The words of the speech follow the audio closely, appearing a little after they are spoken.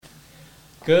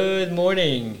Good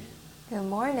morning. Good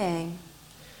morning.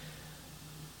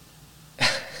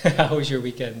 How was your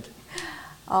weekend?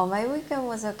 Oh, my weekend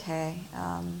was okay.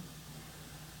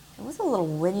 It was a little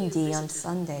windy on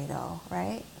Sunday, though,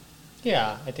 right?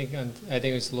 Yeah, I think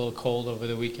it was a little cold over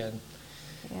the weekend.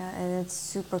 Yeah, and it's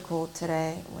super cold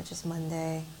today, which is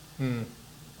Monday. Hmm.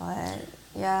 But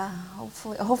yeah,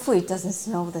 hopefully it doesn't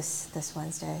snow this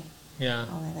Wednesday. Yeah.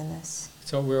 Oh my goodness.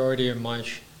 So we're already in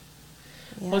March.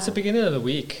 Well, it's the Yeah, beginning of the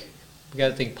week. We got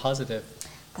to think positive.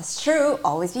 that's true.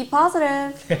 Always be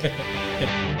positive.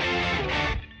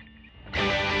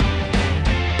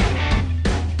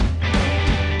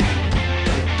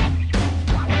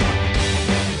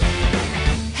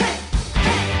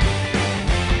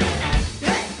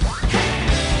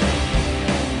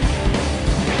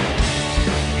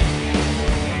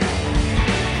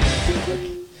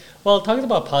 Well, talking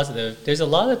about positive, there's a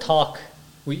lot of talk.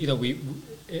 We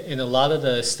in a lot of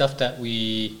the stuff that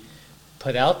we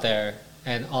put out there,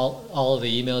 and all of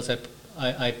the emails that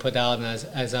I put out, and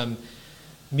as I'm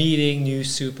meeting new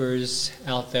supers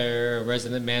out there,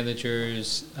 resident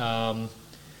managers. We're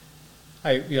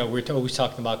always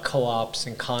talking about co-ops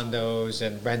and condos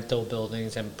and rental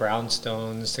buildings and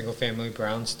brownstones, single-family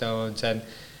brownstones, and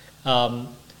um,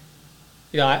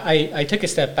 I took a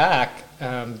step back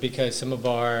because some of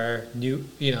our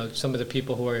some of the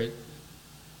people who are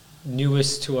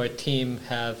newest to our team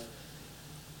have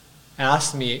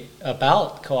asked me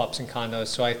about co-ops and condos.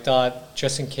 So I thought,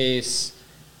 just in case,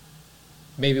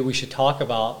 maybe we should talk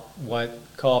about what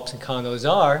co-ops and condos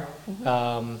are,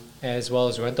 as well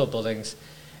as rental buildings.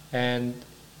 And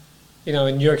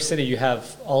in New York City, you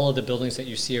have all of the buildings that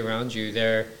you see around you.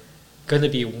 They're going to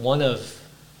be one of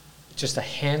just a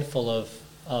handful of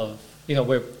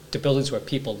where the buildings where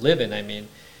people live in. I mean,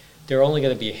 there are only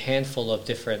going to be a handful of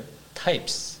different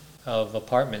types of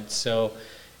apartments. So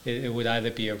it would either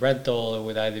be a rental, it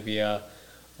would either be a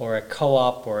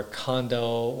co-op or a condo,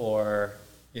 or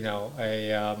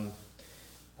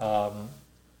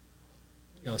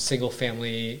single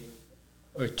family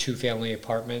or two family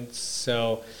apartments.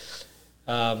 So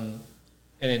and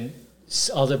in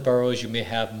other boroughs, you may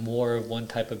have more of one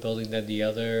type of building than the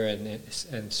other,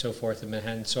 and so forth in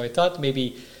Manhattan. So I thought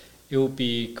maybe it would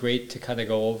be great to kind of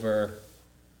go over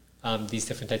these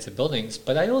different types of buildings.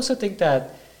 But I also think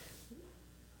that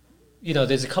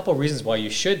there's a couple of reasons why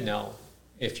you should know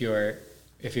if you're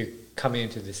coming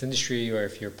into this industry, or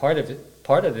if you're part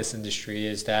of this industry,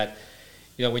 is that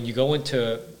when you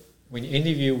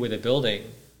interview with a building,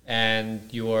 and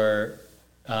you're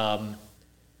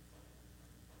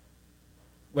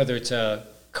whether it's a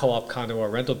co-op, condo, or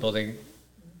rental building,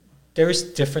 there's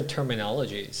different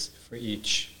terminologies for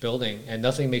each building, and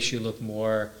nothing makes you look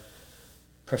more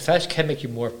can make you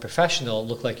more professional,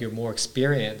 look like you're more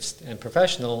experienced and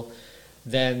professional,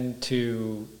 than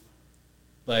to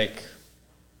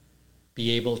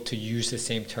be able to use the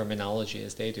same terminology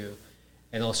as they do,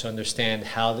 and also understand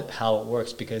how it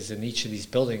works, because in each of these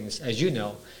buildings, as you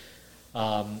know,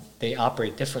 they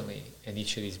operate differently in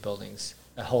each of these buildings,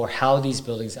 or how these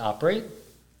buildings operate,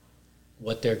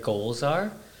 what their goals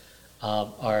are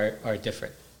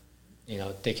different.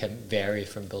 They can vary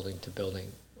from building to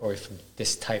building, or from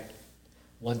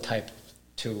one type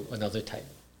to another type.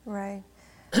 Right.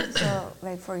 So,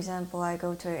 like for example, I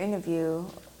go to an interview,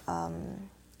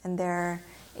 and they're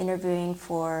interviewing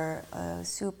for a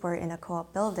super in a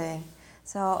co-op building.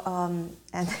 So,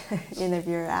 and the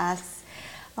interviewer asks,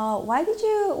 "Why did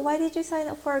you sign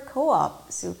up for a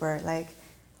co-op super?"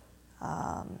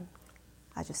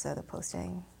 I just saw the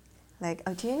posting.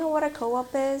 Do you know what a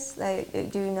co-op is?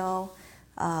 Do you know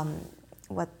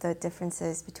what the difference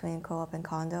is between co-op and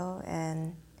condo?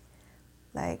 And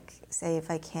say if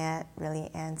I can't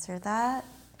really answer that,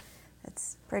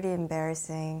 it's pretty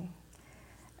embarrassing.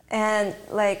 And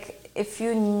if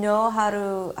you know how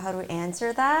to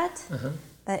answer that,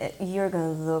 then you're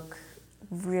gonna look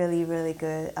really, really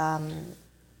good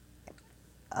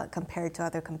compared to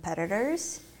other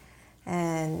competitors,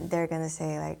 and they're gonna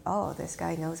say "Oh, this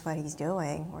guy knows what he's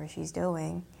doing or she's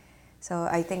doing." So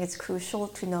I think it's crucial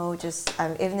to know, just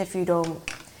even if you don't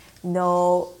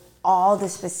know all the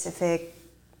specific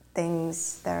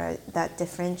things that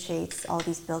differentiates all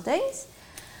these buildings,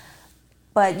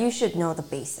 but you should know the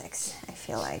basics, I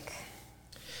feel like.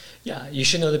 Yeah, you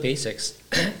should know the basics,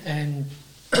 and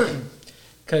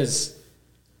because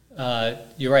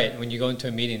you're right. When you go into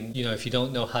a meeting, if you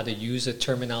don't know how to use a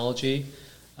terminology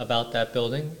about that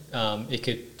building, it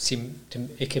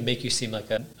could make you seem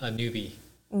like a newbie.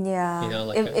 Yeah,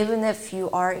 even if you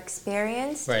are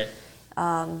experienced, Right.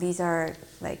 These are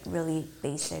really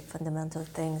basic, fundamental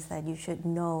things that you should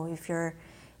know if you're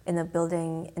in the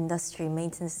building industry,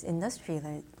 maintenance industry,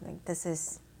 like this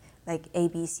is like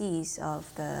ABCs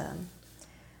of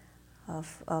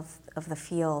the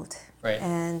field. Right.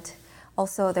 And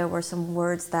also there were some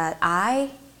words that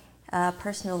I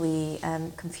personally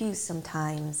am confused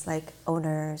sometimes, like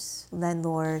owners,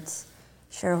 landlords,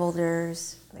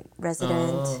 shareholders, like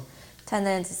resident,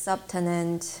 tenant,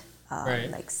 subtenant, Right.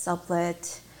 like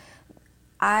sublet.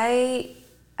 I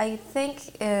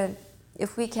think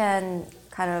if we can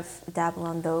kind of dabble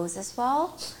on those as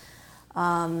well,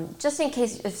 just in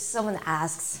case if someone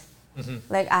asks,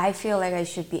 like I feel like I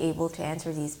should be able to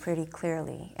answer these pretty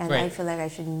clearly, and I Right. feel like I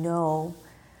should know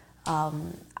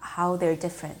how they're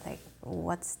different. Like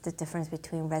what's the difference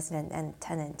between resident and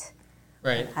tenant?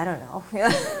 Right. I don't know.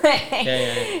 Yeah.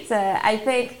 So I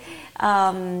think,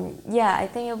 I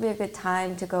think it'll be a good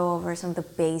time to go over some of the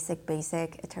basic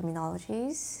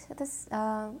terminologies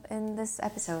in this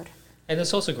episode. And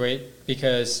it's also great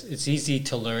because it's easy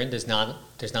to learn. There's not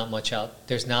much out.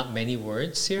 There's not many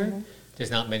words here. There's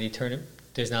not many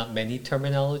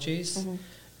terminologies.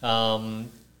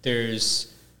 There's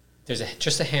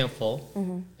just a handful,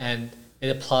 and it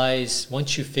applies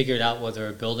once you figured out whether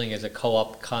a building is a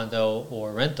co-op, condo,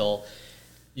 or rental.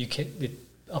 It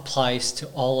applies to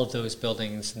all of those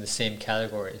buildings in the same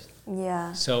categories.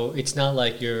 Yeah. So it's not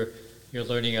like you're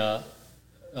learning a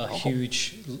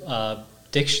huge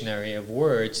dictionary of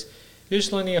words. You're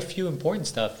just learning a few important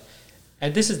stuff.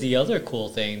 And this is the other cool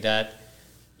thing that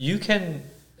you can,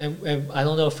 and I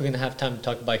don't know if we're going to have time to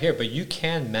talk about here, but you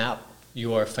can map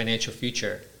your financial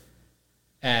future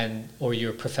or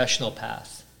your professional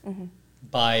path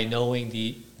by knowing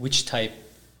which type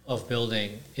of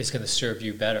building is going to serve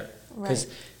you better. Because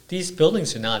these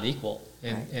buildings are not equal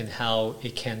in how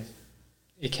it can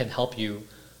help you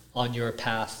on your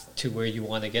path to where you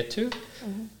want to get to,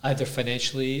 either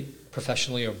financially,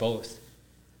 professionally, or both.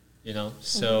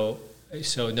 So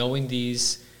knowing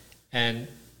these, and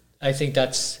I think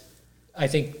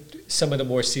some of the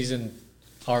more seasoned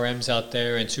RMs out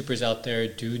there and supers out there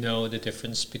do know the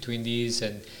difference between these,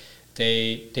 and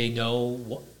they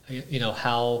know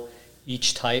how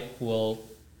each type will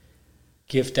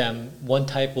give them. One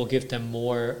type will give them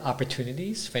more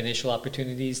opportunities, financial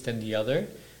opportunities, than the other,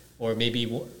 or maybe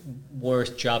more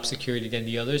job security than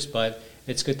the others. But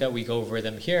it's good that we go over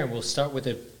them here, and we'll start with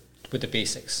the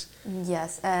basics.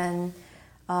 Yes, and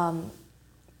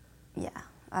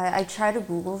I try to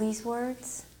Google these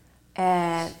words,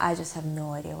 and I just have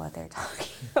no idea what they're talking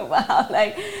about.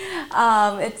 Like,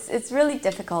 it's really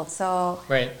difficult. So,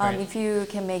 if you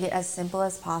can make it as simple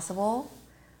as possible,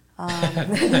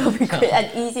 it'll be great,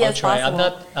 as easy as try.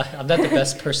 possible. I'm not the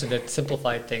best person to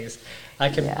simplify things. I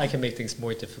can make things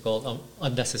more difficult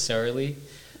unnecessarily.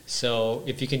 So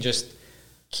if you can just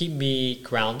keep me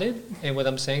grounded in what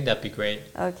I'm saying, that'd be great.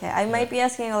 Okay, I might be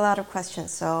asking a lot of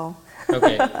questions, so.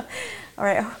 Okay. All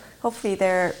right. Hopefully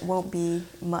there won't be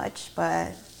much,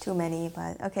 but too many.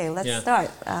 But okay, let's start.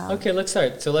 Okay, let's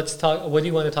start. So let's talk. What do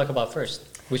you want to talk about first?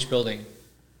 Which building?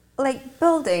 Like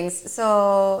buildings.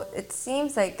 So it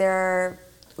seems like there are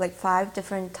like 5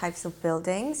 different types of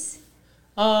buildings.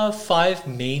 5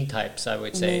 main types, I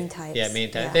would say. Main types. Yeah, main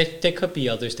types. Yeah. There could be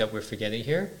others that we're forgetting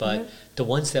here, but the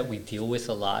ones that we deal with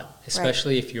a lot,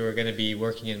 especially if you're going to be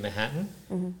working in Manhattan,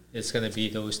 it's going to be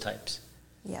those types.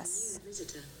 Yes.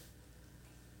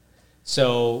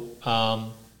 So,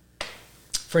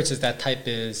 for instance, that type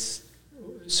is,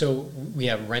 so we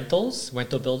have rental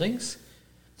buildings,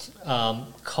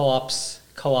 co-ops,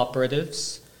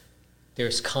 cooperatives,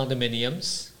 there's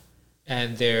condominiums,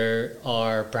 and there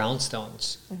are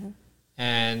brownstones,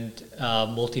 and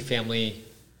multifamily.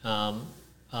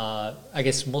 I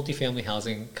guess multifamily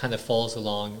housing kind of falls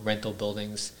along rental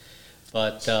buildings,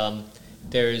 but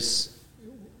there's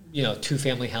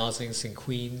 2-family housings in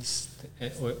Queens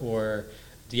or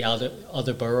the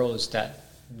other boroughs that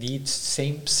need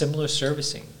similar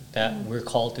servicing that we're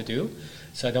called to do.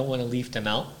 So I don't want to leave them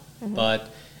out. But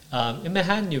in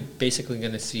Manhattan, you're basically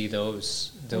going to see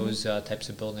those types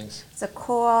of buildings. So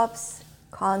co-ops,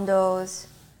 condos,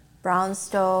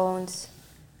 brownstones,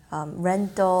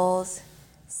 rentals,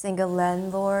 single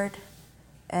landlord,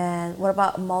 and what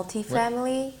about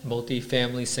multifamily?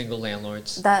 Multifamily single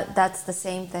landlords. That's the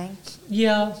same thing.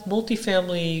 Yeah,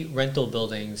 multifamily rental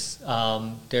buildings.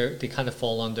 They kind of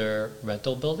fall under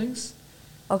rental buildings.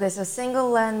 Okay, so single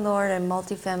landlord and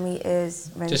multifamily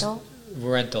is rental? Just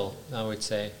rental, I would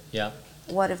say. Yeah.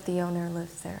 What if the owner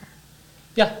lives there?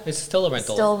 Yeah, it's still a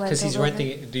rental Still because rental he's building?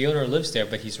 renting. The owner lives there,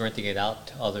 but he's renting it out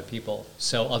to other people,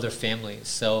 so other families.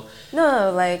 So,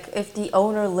 No, like if the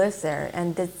owner lives there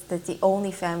and that's the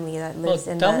only family that well, lives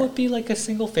in that that. would be like a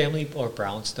single family or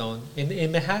brownstone.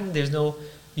 In Manhattan, there's no.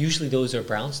 Usually, those are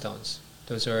brownstones.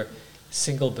 Those are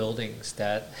single buildings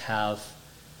that have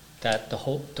that the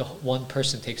one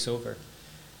person takes over.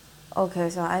 Okay,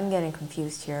 so I'm getting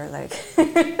confused here. Like, All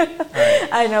right.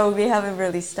 I know we haven't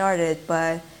really started,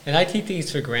 but And I take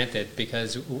things for granted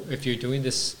because if you're doing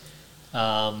this,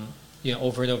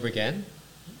 over and over again,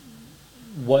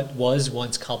 what was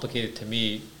once complicated to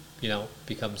me,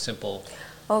 becomes simple.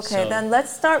 okay, So, then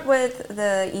let's start with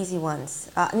the easy ones.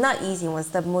 Not easy ones,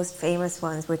 the most famous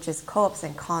ones, which is co-ops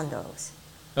and condos.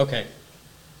 okay.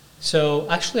 So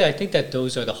actually, I think that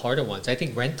those are the harder ones. I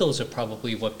think rentals are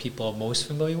probably what people are most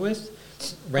familiar with.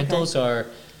 Rentals are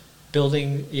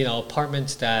building,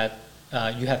 apartments that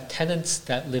you have tenants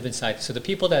that live inside. So the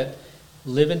people that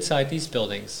live inside these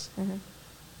buildings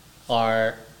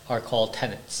are called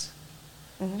tenants,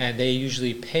 and they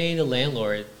usually pay the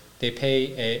landlord. They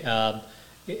pay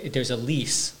there's a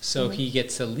lease, so he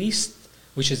gets a lease,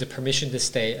 which is a permission to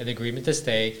stay, an agreement to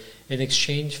stay, in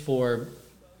exchange for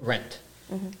rent.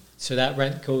 So that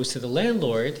rent goes to the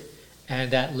landlord, and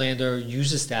that landlord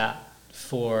uses that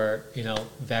for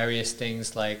various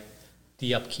things like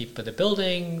the upkeep of the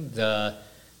building, the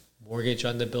mortgage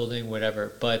on the building,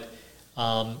 whatever. But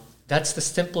that's the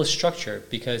simplest structure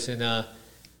because in a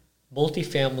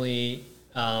multifamily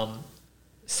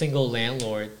single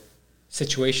landlord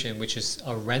situation, which is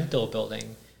a rental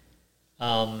building,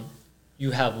 you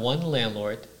have one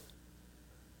landlord.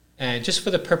 And just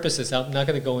for the purposes, I'm not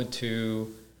going to go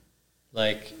into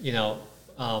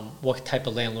what type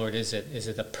of landlord is it? Is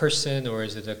it a person or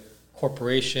is it a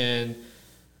corporation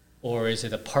or is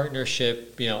it a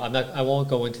partnership? I won't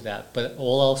go into that. But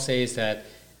all I'll say is that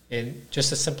in just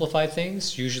to simplify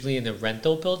things, usually in the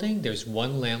rental building, there's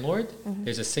one landlord.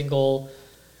 There's a single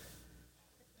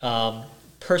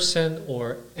person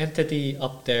or entity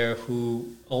up there who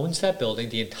owns that building,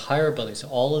 the entire building. So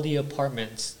all of the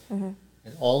apartments and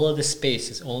all of the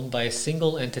space is owned by a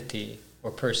single entity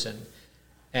or person.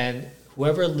 And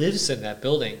whoever lives in that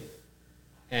building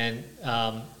and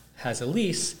has a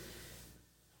lease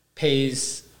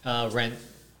pays rent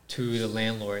to the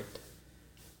landlord.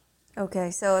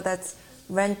 Okay, so that's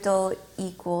rental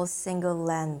equals single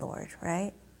landlord,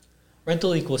 right?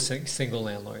 Rental equals single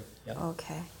landlord. Yeah.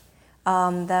 Okay.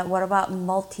 Then what about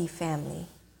multifamily?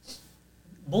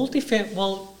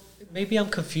 Well, maybe I'm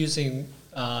confusing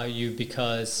you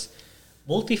because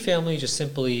multifamily just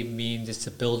simply means it's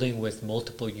a building with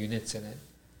multiple units in it.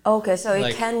 Okay, so it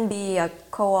Like- can be a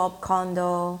co-op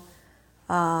condo,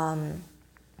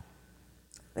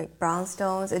 like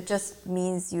brownstones. It just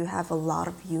means you have a lot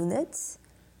of units.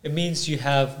 It means you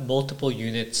have multiple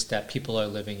units that people are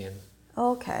living in.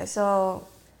 Okay, so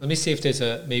Let me see if there's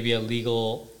maybe a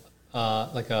legal,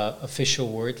 like a official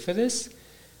word for this.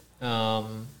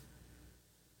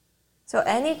 so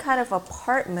any kind of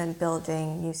apartment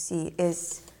building you see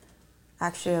is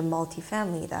actually a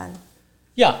multifamily then.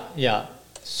 Yeah.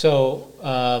 So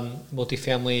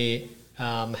multifamily,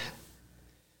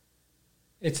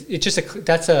 it's just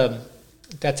that's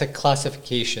a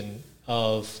classification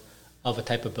of a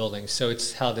type of building. So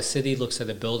it's how the city looks at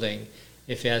a building.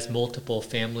 If it has multiple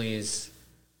families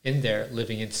in there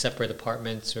living in separate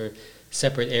apartments or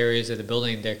separate areas of the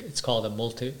building, it's called a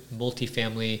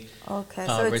multifamily Okay,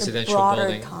 so it's a residential broader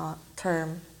building.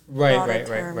 term. Right. Broader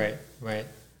term.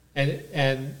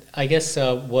 And I guess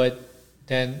how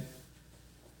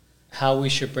we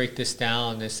should break this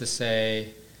down is to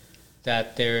say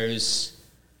that there's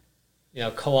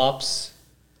co-ops,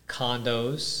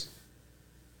 condos,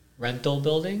 rental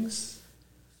buildings,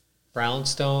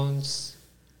 brownstones,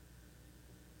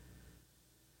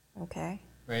 Okay.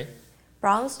 right?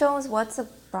 Brownstones, what's a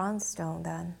brownstone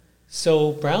then?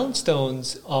 So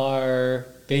brownstones are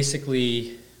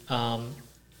basically. Do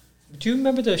you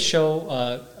remember the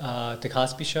show, The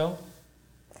Cosby Show?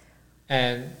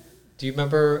 And do you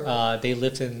remember they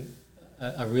lived in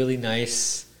a really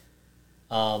nice,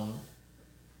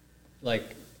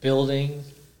 building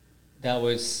that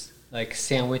was like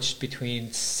sandwiched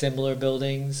between similar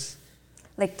buildings?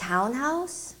 Like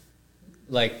townhouse?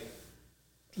 For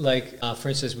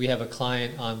instance, we have a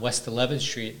client on West 11th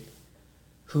Street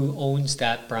who owns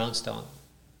that brownstone,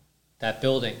 that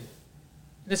building.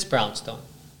 It's brownstone.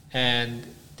 And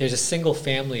there's a single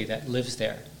family that lives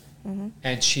there.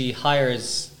 And she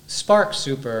hires Spark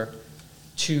Super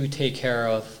to take care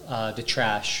of the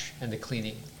trash and the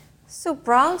cleaning. So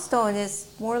brownstone is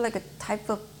more like a type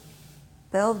of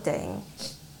building.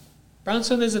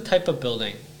 Brownstone is a type of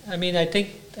building. I mean, I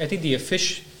think the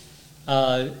official,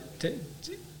 uh, the,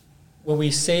 when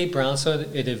we say brownstone,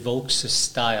 it evokes a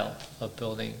style of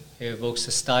building. It evokes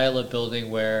a style of building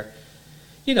where,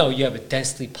 you have a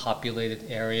densely populated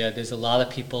area. There's a lot of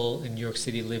people in New York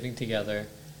City living together.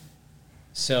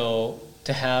 So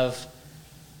to have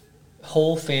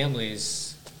whole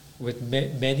families with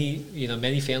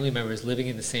many family members living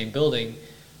in the same building,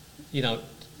 you know,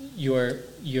 you're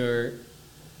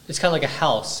it's kind of like a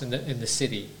house in the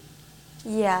city.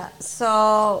 Yeah,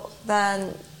 so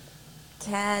then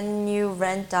can you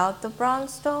rent out the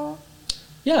brownstone?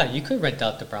 Yeah, you could rent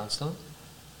out the brownstone.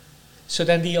 So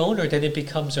then then it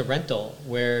becomes a rental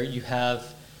where you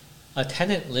have a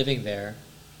tenant living there,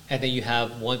 and then you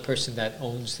have one person that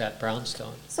owns that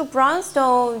brownstone. So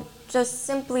brownstone just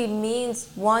simply means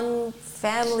one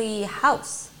family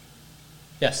house.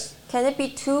 Yes. Can it be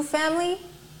two family?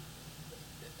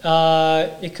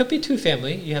 It could be two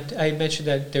family. I mentioned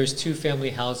that there's two family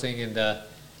housing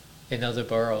in other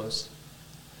boroughs.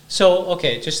 So,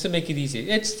 okay, just to make it easy,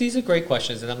 these are great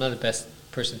questions, and I'm not the best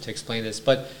person to explain this,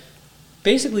 but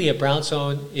basically a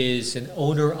brownstone is an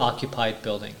owner-occupied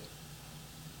building.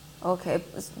 Okay,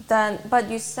 then,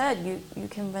 but you said you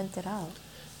can rent it out.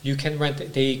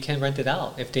 They can rent it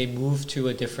out if they move to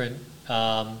a different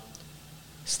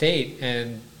state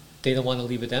and they don't want to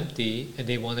leave it empty and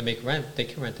they want to make rent, they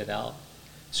can rent it out.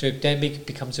 So it then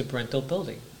becomes a rental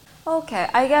building. Okay,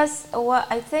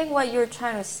 I think what you're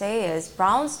trying to say is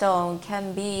brownstone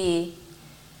can be,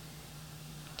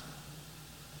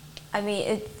 I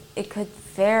mean, it could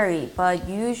vary, but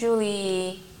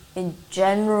usually in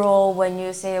general, when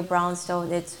you say a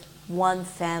brownstone, it's one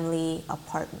family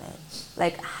apartment,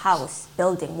 like house,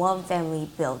 building, one family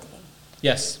building,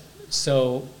 Yes.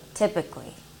 So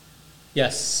typically.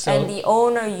 yes. So And the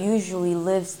owner usually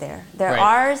lives there. There Right.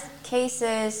 are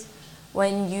cases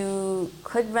when you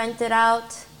could rent it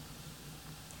out.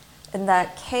 In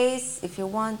that case, if you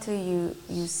want to,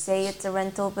 you say it's a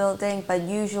rental building, but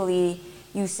usually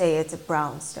you say it's a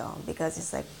brownstone because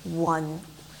it's like one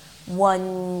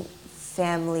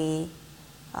family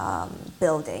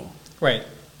building. right.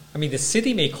 I mean, the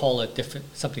city may call it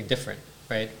something different,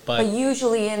 right? But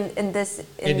usually in this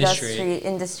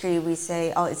industry, we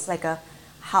say, oh, it's like a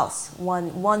house.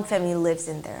 One family lives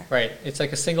in there. Right. It's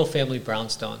like a single family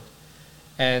brownstone.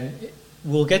 And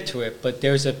we'll get to it, but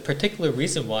there's a particular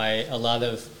reason why a lot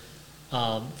of,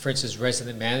 for instance,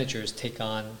 resident managers take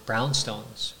on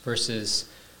brownstones versus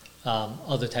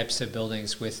other types of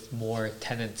buildings with more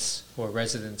tenants or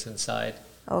residents inside.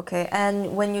 Okay,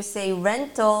 and when you say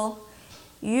rental,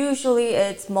 usually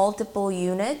it's multiple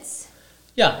units.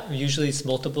 Yeah, usually it's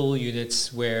multiple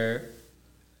units where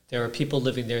there are people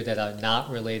living there that are not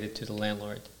related to the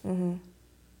landlord. Mm-hmm.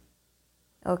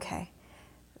 Okay,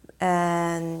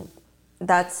 and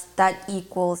that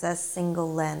equals a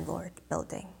single landlord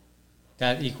building.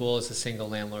 That equals a single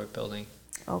landlord building.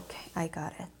 Okay, I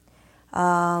got it.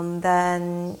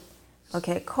 Then,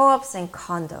 okay, co-ops and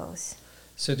condos.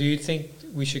 So do you think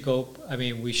we should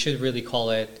we should really call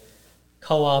it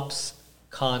co-ops,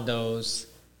 condos,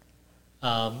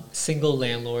 single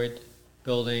landlord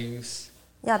buildings,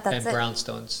 Yeah, that's and it.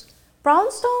 brownstones.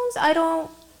 Brownstones, I don't.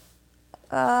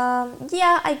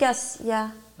 Yeah, I guess.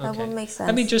 Yeah, that Okay. would make sense.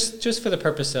 I mean, just for the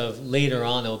purpose of later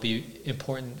on, it'll be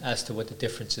important as to what the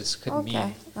differences could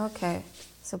mean. Okay.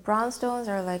 So brownstones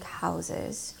are like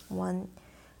houses, one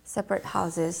separate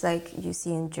houses like you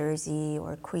see in Jersey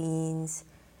or Queens.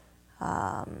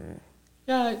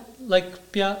 Yeah,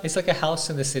 it's like a house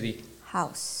in the city.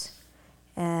 House,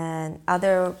 and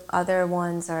other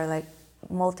ones are like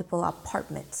multiple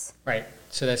apartments. Right.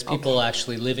 So that's people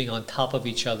actually living on top of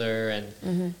each other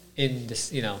and in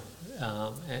this,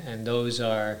 and those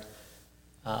are,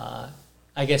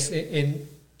 I guess, in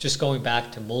just going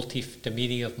back to the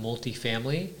meaning of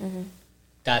multifamily,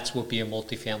 that's would be a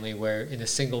multifamily where in a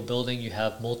single building you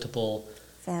have multiple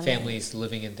families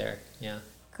living in there. Yeah.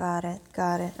 Got it.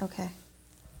 Okay.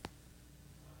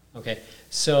 Okay.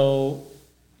 So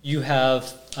you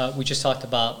have, we just talked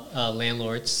about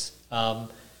landlords,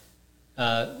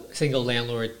 single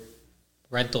landlord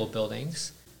rental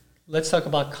buildings. Let's talk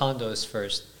about condos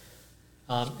first.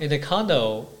 In a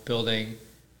condo building,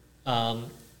 let's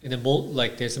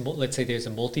say there's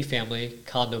a multifamily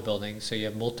condo building, so you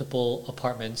have multiple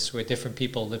apartments with different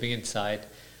people living inside.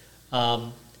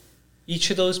 Each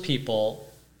of those people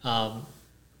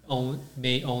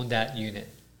may own that unit.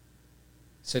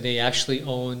 So they actually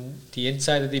own the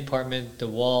inside of the apartment, the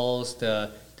walls,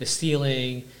 the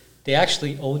ceiling. They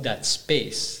actually own that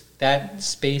space. That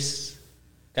space,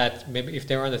 that maybe if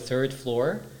they're on the third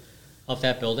floor of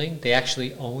that building, they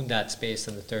actually own that space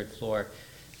on the third floor.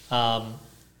 Um,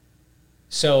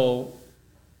 so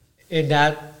in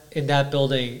that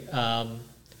building,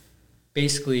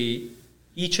 basically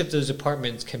each of those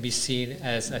apartments can be seen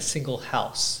as a single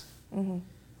house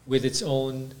with its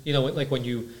own, like when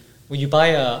you buy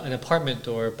an apartment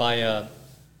or buy a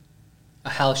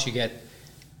house, you get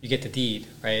the deed,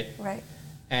 right? Right.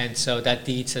 And so that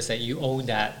deed says that you own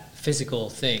that physical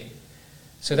thing.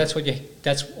 So that's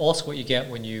also what you get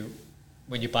when you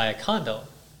buy a condo.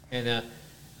 And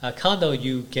a condo,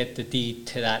 you get the deed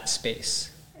to that space.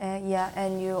 Yeah,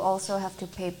 and you also have to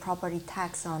pay property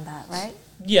tax on that, right?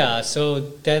 Yeah, so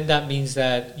then that means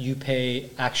that you pay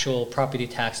actual property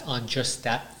tax on just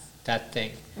that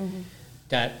thing,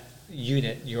 that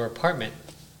unit, your apartment.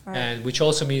 Right. And which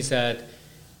also means that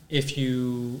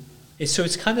so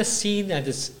it's kind of seen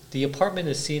as the apartment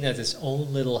is seen as its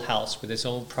own little house with its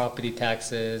own property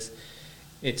taxes,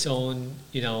 its own,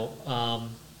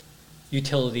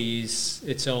 utilities,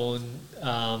 its own,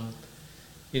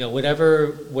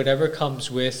 whatever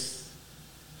comes with,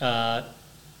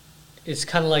 it's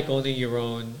kind of like owning your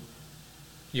own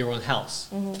house.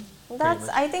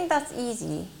 I think that's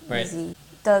easy. Right. Easy.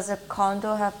 Does a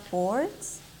condo have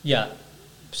boards? Yeah.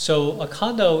 So a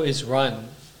condo is run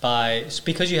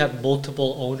because you have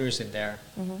multiple owners in there.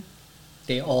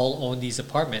 They all own these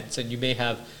apartments, and you may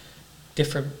have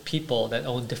different people that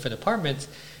own different apartments.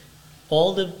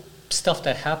 All the stuff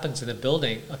that happens in a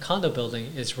condo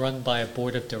building, is run by a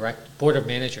board of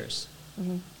managers.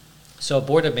 So a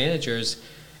board of managers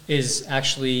is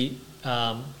actually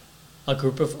a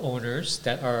group of owners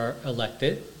that are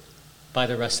elected by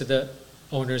the rest of the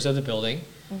owners of the building,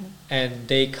 and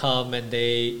they come and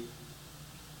they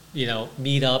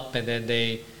meet up, and then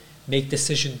they make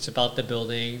decisions about the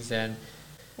buildings. And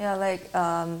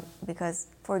because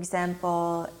for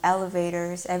example,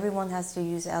 elevators, everyone has to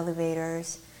use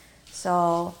elevators,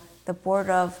 so the board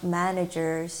of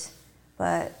managers,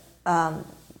 but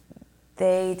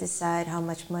they decide how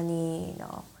much money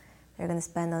they're going to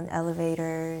spend on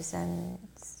elevators and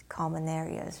common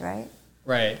areas, right?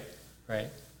 Right.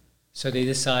 So they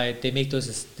make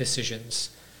those decisions.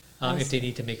 If they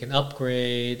need to make an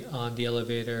upgrade on the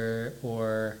elevator,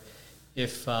 or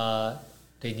if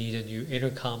they need a new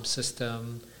intercom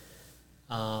system.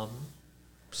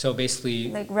 So basically,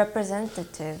 like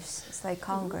representatives, it's like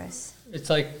Congress. It's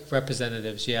like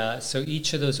representatives, yeah. So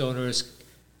each of those owners,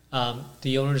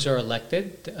 the owners are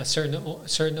elected.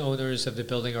 Certain owners of the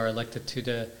building are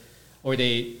elected or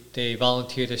they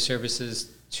volunteer their services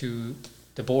to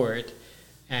the board,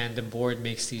 and the board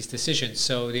makes these decisions.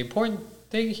 So the important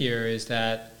thing here is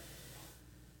that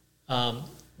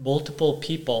multiple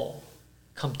people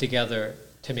come together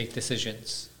to make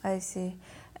decisions. I see.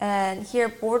 And here,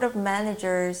 board of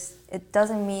managers, it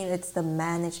doesn't mean it's the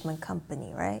management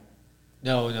company, right?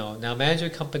 No. Now,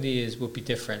 management company would be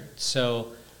different.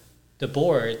 So the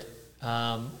board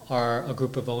are a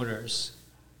group of owners.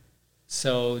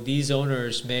 So these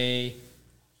owners may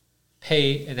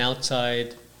pay an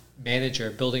outside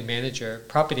manager, building manager,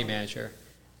 property manager,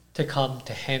 to come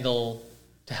to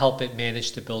help it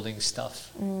manage the building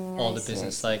stuff, all the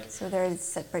business. So they're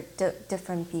separate,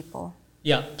 different people.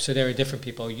 Yeah, so there are different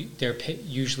people. They're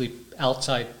usually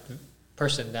outside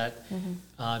person that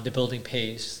the building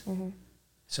pays.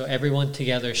 So everyone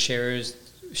together shares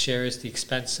the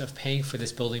expense of paying for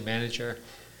this building manager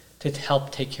to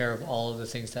help take care of all of the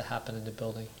things that happen in the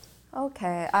building.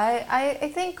 Okay,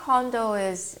 I think condo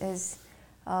is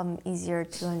easier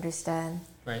to understand.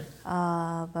 Right.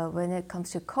 But when it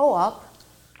comes to co-op,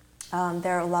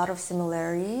 there are a lot of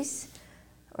similarities,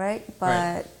 right?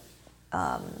 But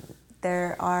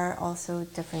there are also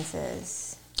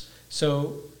differences.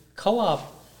 So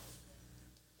co-op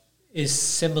is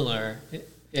similar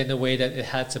in the way that it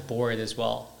has a board as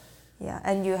well. Yeah,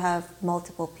 and you have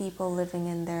multiple people living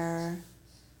in there.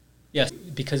 Yes,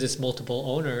 because it's multiple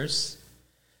owners,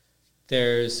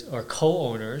 or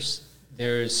co-owners,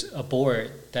 there's a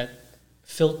board that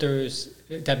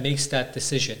makes that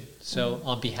decision. So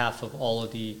on behalf of all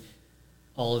of the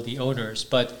owners.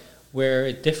 But where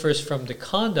it differs from the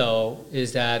condo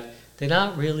is that they're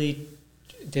not really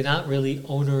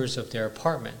owners of their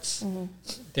apartments.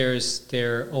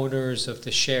 They're owners of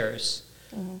the shares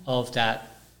of the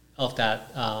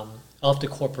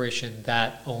corporation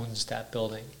that owns that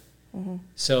building.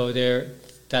 So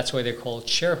that's why they're called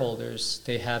shareholders.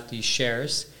 They have these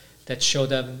shares that show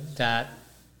that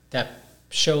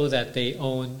they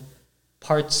own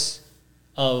parts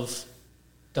of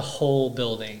the whole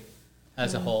building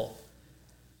as a whole,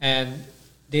 and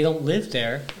they don't live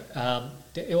there, or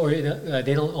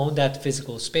they don't own that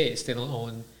physical space. They don't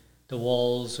own the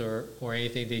walls or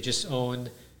anything. They just own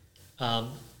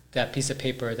that piece of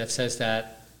paper that says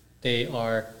that they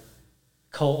are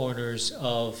co-owners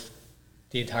of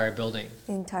the entire building.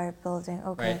 The entire building,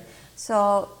 okay. Right.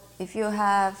 So if you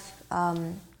have,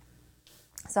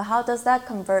 so how does that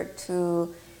convert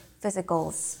to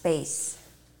physical space?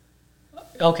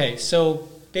 Okay, so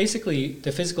basically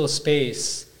the physical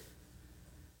space.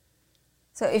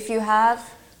 So if you have,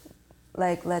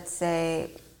 like, let's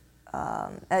say,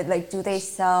 like, do they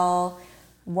sell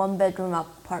one-bedroom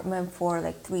apartment for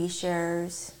like 3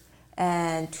 shares,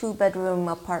 and 2-bedroom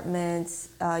apartments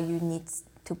you need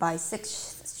to buy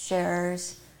 6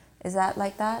 shares? Is that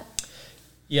like that?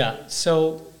 Yeah,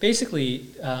 so basically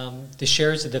the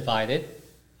shares are divided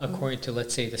according to,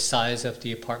 let's say, the size of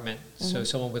the apartment. So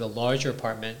someone with a larger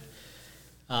apartment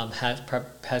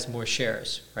has more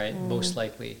shares, right? Most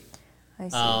likely. I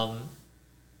see.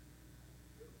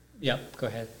 Yeah, go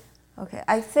ahead. Okay,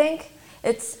 I think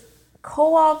it's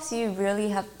co-ops. You really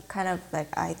have kind of like,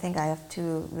 I think I have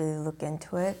to really look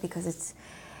into it, because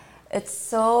it's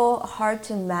so hard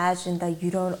to imagine that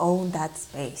you don't own that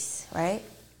space, right?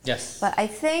 Yes. But I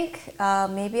think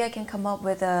maybe I can come up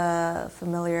with a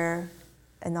familiar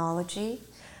analogy.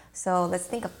 So let's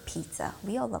think of pizza.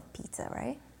 We all love pizza,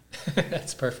 right?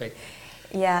 That's perfect.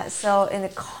 Yeah, so in a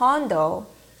condo,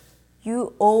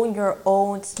 you own your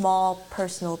own small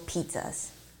personal pizzas.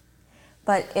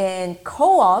 But in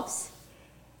co-ops,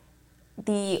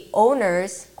 the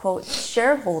owners, quote,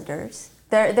 shareholders,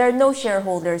 there are no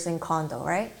shareholders in condo,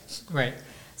 right? Right.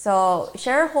 So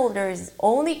shareholders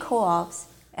only co-ops,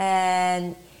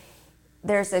 and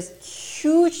there's this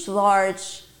huge,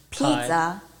 large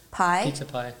pizza pie,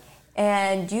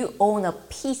 and you own a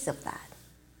piece of that.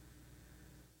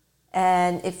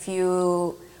 And if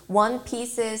you, one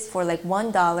piece is for like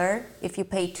 $1, if you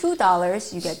pay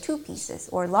 $2, you get 2 pieces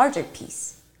or larger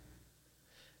piece.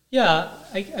 Yeah,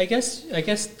 I guess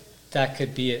that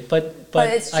could be it. But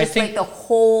it's just I think like the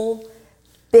whole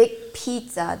big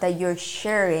pizza that you're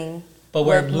sharing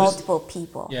with multiple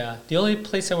people. Yeah, the only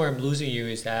place where I'm losing you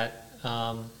is that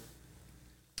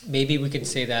maybe we can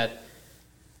say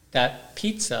that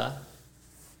pizza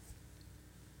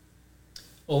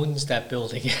owns that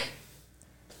building.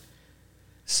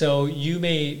 So you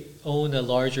may own a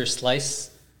larger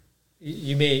slice.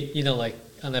 You may, like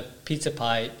on a pizza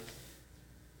pie,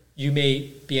 you may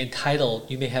be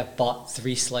entitled, you may have bought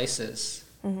 3 slices.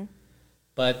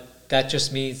 But that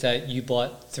just means that you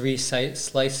bought 3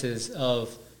 slices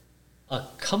of a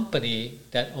company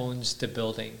that owns the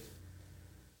building.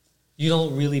 You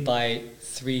don't really buy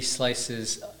 3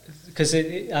 slices, because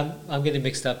I'm getting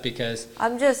mixed up, because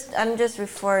I'm just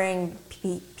referring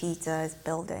pizza as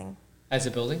building. As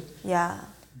a building? Yeah.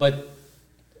 But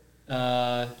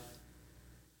I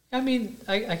mean,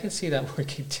 I can see that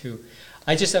working too.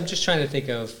 I'm just trying to think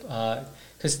of,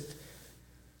 because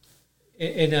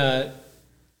in a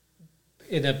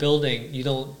building,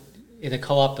 in a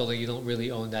co-op building, you don't really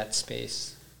own that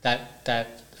space.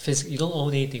 You don't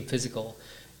own anything physical.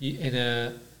 In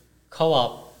a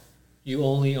co-op, you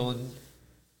only own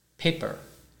paper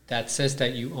that says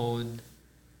that you own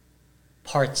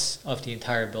parts of the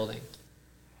entire building.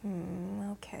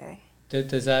 Okay.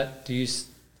 Does that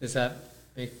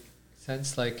make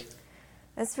sense? Like,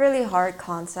 it's really hard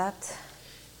concept.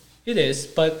 It is,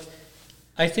 but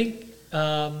I think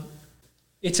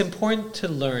it's important to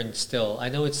learn still. I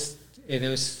know it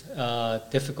is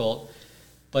difficult,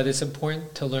 but it's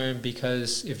important to learn,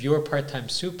 because if you're a part-time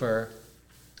super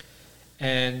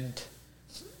and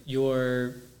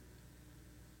you're,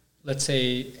 let's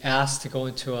say, asked to go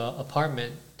into an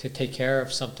apartment to take care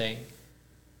of something,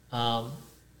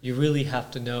 you really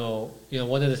have to know.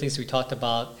 One of the things we talked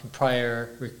about in prior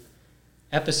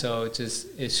episodes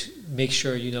is make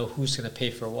sure you know who's going to pay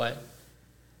for what.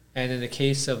 And in the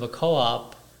case of a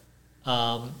co-op,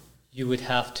 you would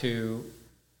have to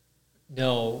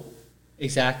know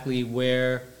exactly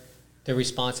where the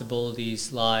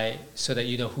responsibilities lie, so that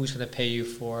you know who's going to pay you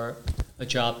for a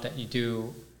job that you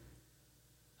do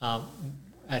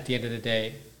at the end of the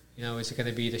day. Is it going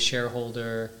to be the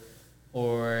shareholder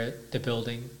or the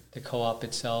building, the co-op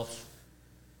itself,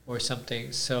 or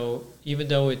something? So even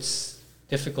though it's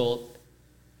difficult,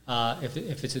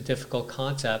 if it's a difficult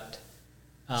concept,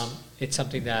 it's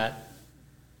something that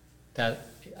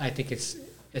I think it's,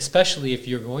 especially if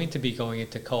you're going to be going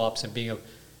into co-ops and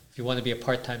if you want to be a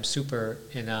part-time super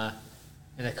in a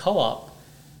co-op,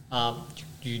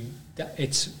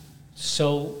 it's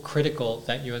so critical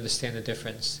that you understand the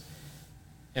difference,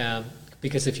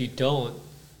 because if you don't,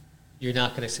 you're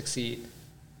not going to succeed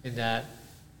in that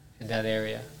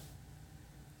area.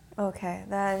 Okay,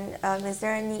 then is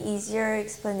there any easier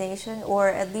explanation, or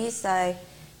at least I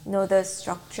know the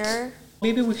structure?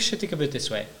 Maybe we should think of it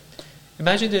this way.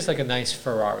 Imagine there's like a nice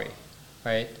Ferrari,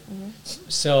 right?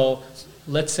 So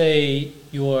let's say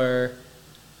you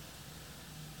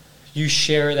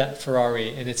share that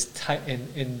Ferrari, and it's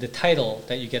in the title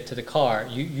that you get to the car,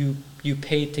 you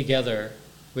paid together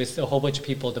with a whole bunch of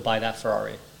people to buy that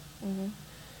Ferrari.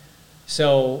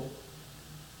 So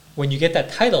when you get that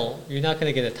title, you're not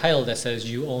going to get a title that says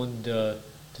you own the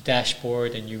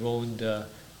dashboard and you own the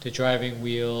driving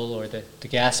wheel or the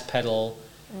gas pedal.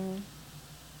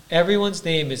 Everyone's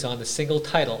name is on a single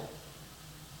title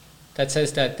that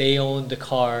says that they own the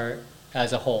car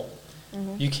as a whole.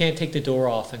 You can't take the door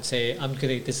off and say,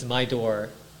 this is my door,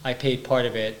 I paid part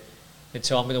of it, and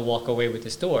so I'm going to walk away with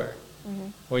this door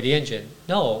or the engine.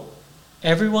 No,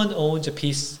 everyone owns a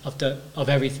piece of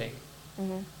everything.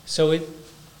 So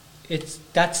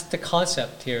that's the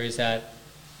concept here, is that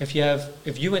if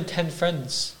you and 10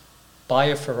 friends buy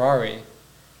a Ferrari,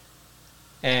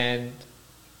 and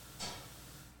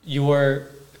the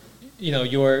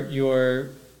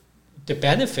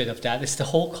benefit of that is the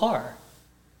whole car.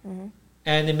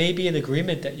 And it may be an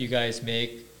agreement that you guys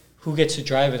make who gets to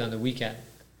drive it on the weekend,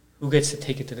 who gets to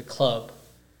take it to the club.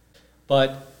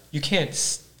 But you can't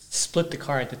split the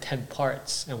car into 10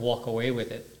 parts and walk away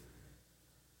with it,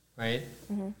 right?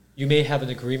 You may have an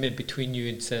agreement between you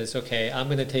and says, okay, I'm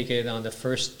going to take it on the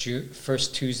first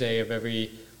Tuesday of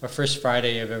first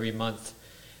Friday of every month,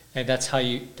 and that's how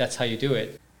you do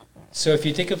it. So if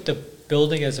you think of the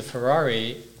building as a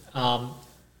Ferrari,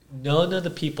 none of the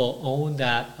people own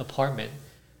that apartment,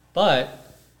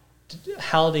 but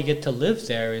how they get to live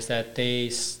there is that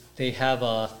they have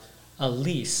a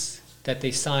lease that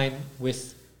they sign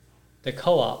with the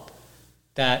co-op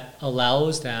that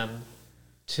allows them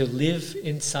to live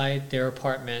inside their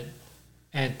apartment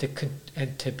and to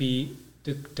be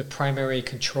the primary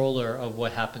controller of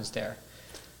what happens there.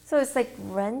 So it's like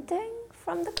renting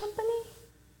from the company?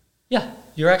 Yeah,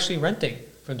 you're actually renting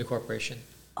from the corporation.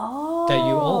 Oh, that you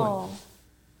own.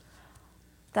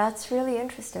 That's really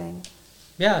interesting.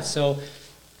 Yeah, so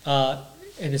but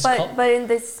in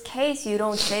this case, you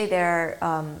don't say they're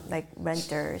like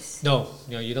renters. No,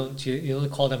 you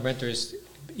don't call them renters,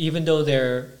 even though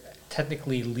they're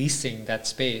technically leasing that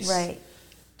space. Right.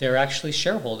 They're actually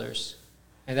shareholders,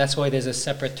 and that's why there's a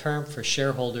separate term for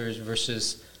shareholders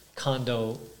versus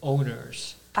condo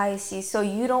owners. I see. So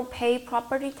you don't pay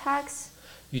property tax?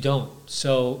 You don't.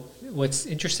 So what's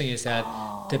interesting is that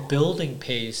the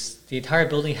entire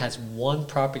building has one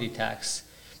property tax.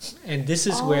 And this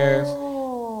is where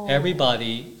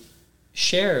everybody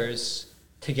shares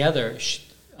together,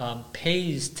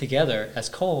 pays together as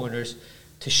co-owners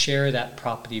to share that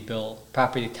property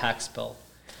tax bill.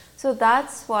 So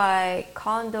that's why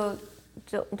don't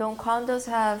condos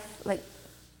have like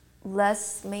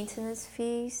less maintenance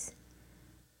fees?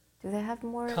 Do they have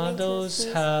more maintenance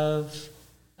fees? Condos have,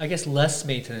 I guess, less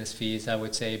maintenance fees, I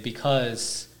would say,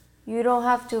 because you don't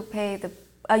have to pay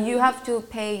you have to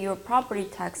pay your property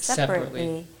tax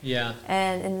separately. Yeah.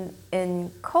 And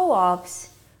in co-ops,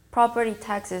 property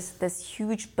tax is this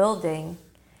huge building,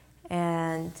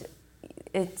 and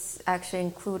it's actually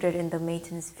included in the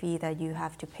maintenance fee that you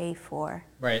have to pay for.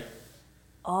 Right.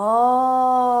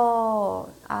 Oh,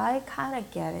 I kind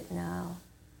of get it now.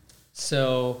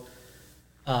 So,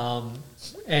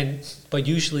 but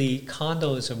usually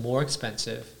condos are more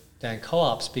expensive than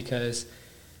co-ops because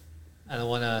I don't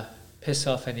want to piss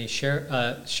off any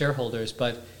shareholders,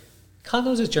 but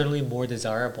condos are generally more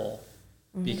desirable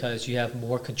because you have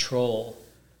more control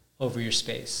over your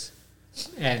space.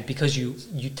 And because you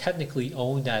technically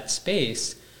own that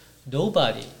space,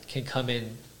 nobody can come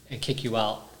in and kick you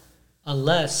out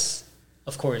unless,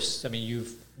 of course, I mean,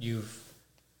 you've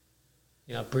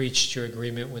breached your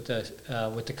agreement with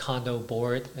the condo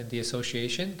board and the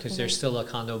association, because there's still a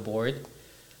condo board,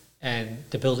 and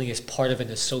the building is part of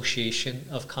an association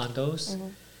of condos,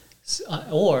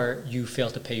 or you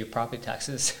fail to pay your property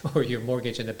taxes or your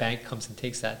mortgage, and the bank comes and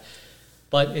takes that.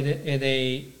 But in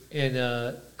a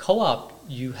co-op,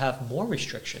 you have more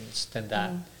restrictions than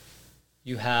that.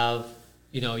 You have,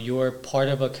 you're part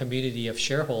of a community of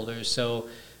shareholders, so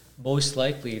most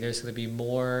likely there's going to be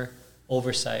more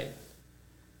oversight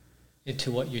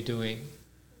into what you're doing.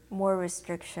 More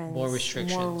restrictions. More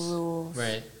rules.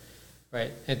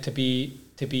 Right. And to be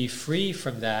free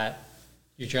from that,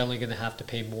 you're generally going to have to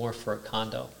pay more for a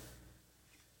condo.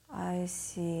 I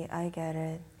see. I get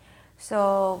it.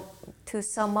 So to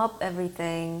sum up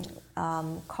everything,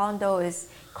 condo is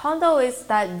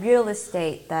that real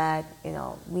estate that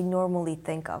we normally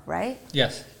think of, right?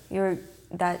 Yes. You're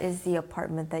that is the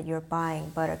apartment that you're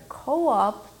buying. But a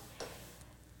co-op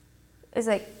is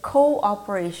like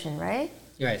cooperation, right?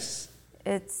 Yes.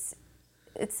 It's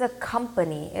a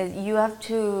company. You have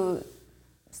to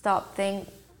stop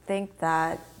thinking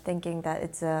that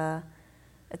it's a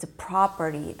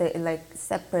property, like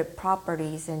separate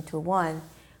properties into one,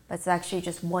 but it's actually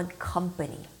just one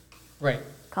company. Right.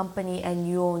 Company, and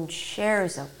you own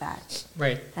shares of that.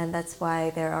 Right. And that's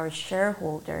why there are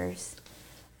shareholders,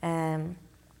 and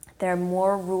there are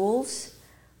more rules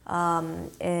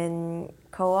in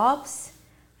co-ops,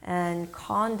 and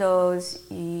condos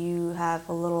you have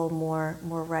a little more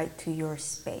right to your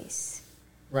space.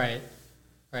 Right.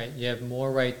 Right. You have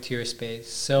more right to your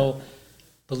space. So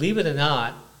believe it or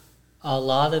not, a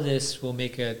lot of this will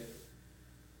make a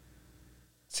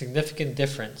significant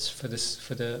difference for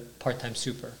the part-time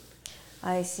super.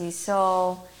 I see.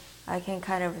 So I can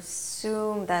kind of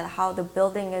assume that how the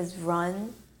building is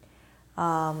run,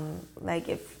 like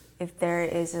if there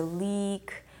is a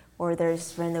leak or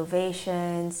there's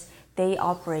renovations, they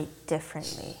operate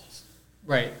differently.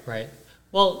 Right, right.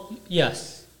 Well,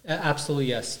 yes, absolutely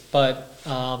yes. But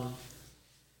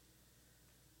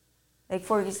like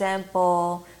for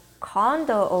example,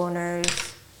 condo owners,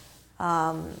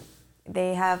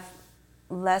 they have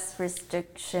less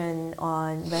restriction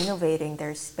on renovating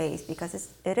their space because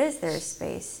it is their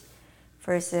space,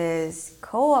 versus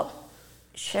co-op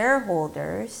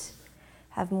shareholders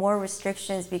have more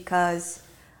restrictions because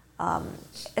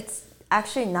it's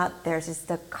actually not theirs, it's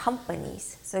the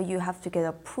company's. So you have to get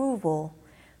approval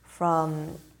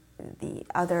from the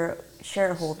other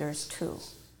shareholders too.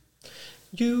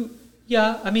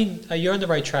 Yeah, I mean, you're on the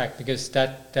right track because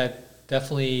that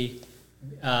definitely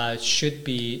should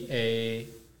be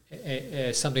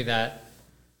a something that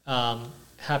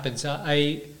happens.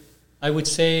 I would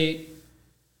say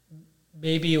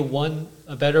maybe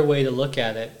a better way to look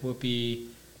at it would be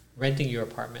renting your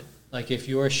apartment. Like if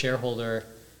you're a shareholder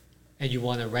and you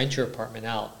want to rent your apartment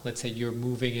out, let's say you're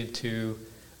moving into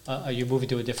a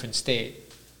different state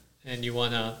and you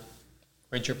want to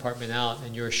rent your apartment out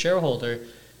and you're a shareholder,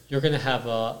 you're going to have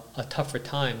a tougher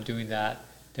time doing that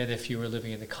than if you were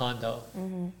living in a condo.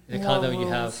 Mm-hmm. In a condo you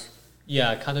have,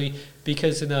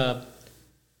 because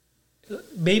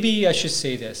maybe I should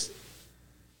say this.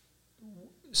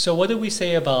 So what did we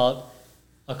say about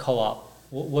a co-op?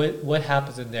 What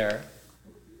happens in there?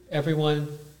 Everyone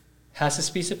has this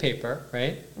piece of paper,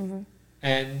 right? Mm-hmm.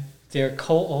 And they're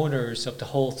co-owners of the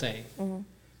whole thing.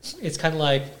 Mm-hmm. It's kind of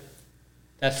like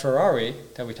that Ferrari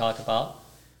that we talked about.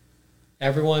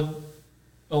 Everyone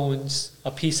owns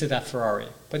a piece of that Ferrari,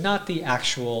 but not the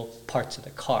actual parts of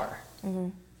the car, Mm-hmm.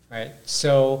 right?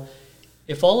 So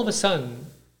if all of a sudden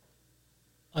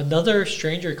another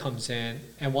stranger comes in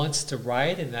and wants to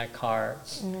ride in that car,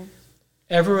 Mm-hmm.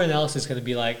 everyone else is going to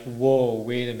be like, whoa,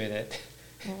 wait a minute.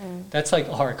 Mm-hmm. That's like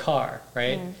our car,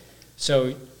 right? Mm-hmm.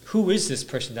 So who is this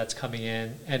person that's coming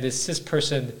in? And is this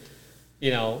person,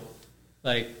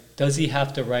 like, does he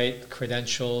have the right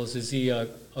credentials? Is he a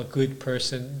good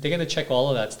person? They're going to check all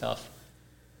of that stuff.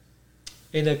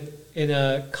 In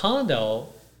a condo,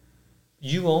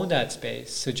 you own that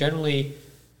space. So generally,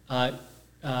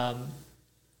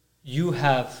 you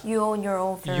own your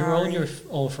own Ferrari. You own your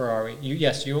own Ferrari.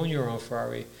 You own your own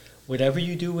Ferrari. Whatever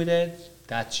you do with it,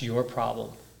 that's your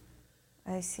problem.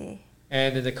 I see.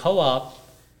 And in the co-op,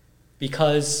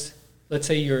 because let's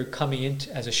say you're coming in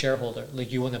as a shareholder,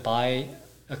 like you want to buy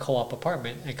a co-op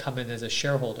apartment and come in as a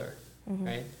shareholder, Mm-hmm.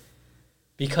 right?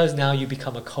 Because now you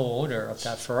become a co-owner of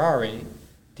that Ferrari,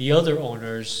 the other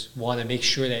owners want to make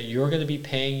sure that you're going to be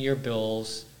paying your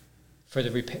bills for the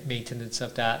maintenance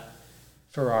of that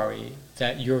Ferrari,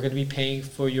 that you're going to be paying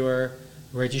for your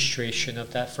registration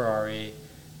of that Ferrari,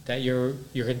 that you're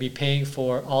going to be paying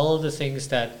for all of the things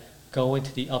that go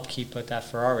into the upkeep of that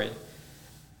Ferrari.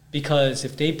 Because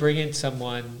if they bring in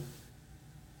someone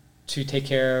to take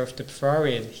care of the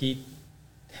Ferrari and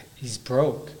he's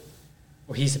broke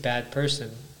or he's a bad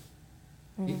person,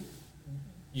 Mm-hmm.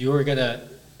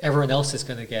 everyone else is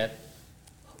gonna get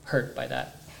hurt by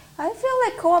that. I feel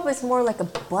like co-op is more like a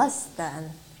bus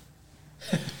then.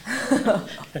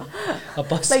 A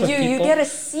bus Like with you people. get a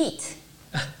seat.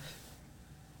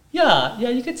 Yeah,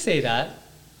 you could say that.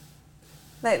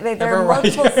 Like there are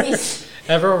multiple seats.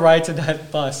 Everyone rides in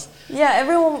that bus. Yeah,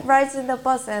 everyone rides in the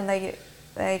bus, and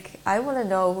like I want to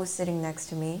know who's sitting next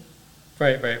to me.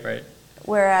 Right.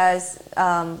 Whereas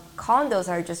condos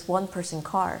are just one person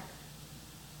car.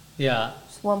 Yeah.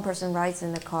 Just one person rides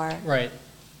in the car. Right.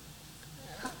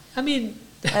 I mean.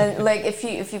 And like if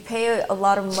you pay a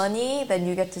lot of money, then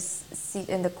you get to sit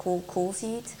in the cool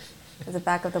seat. at the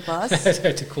back of the bus.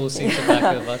 The cool seat at the back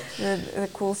of the bus. The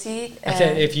cool seat. And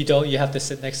then if you don't, you have to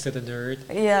sit next to the nerd.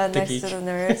 Yeah, the next geek. to the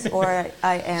nerds, or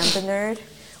I am the nerd,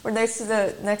 or next to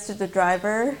the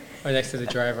driver. Or next to the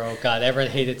driver. Oh God,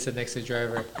 everyone hated sitting next to the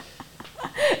driver.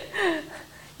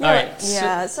 Yeah, All right.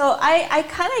 yeah. So I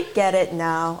kind of get it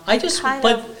now. I guess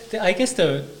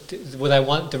the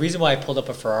reason why I pulled up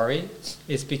a Ferrari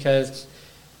is because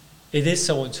it is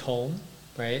someone's home,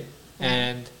 right?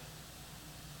 And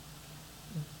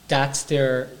that's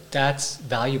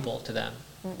valuable to them.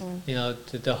 You know,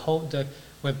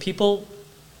 when people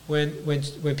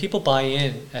buy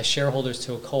in as shareholders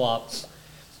to a co-op,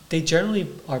 they generally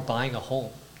are buying a home.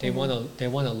 They want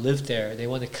to live there. They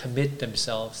want to commit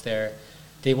themselves there.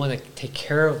 They want to take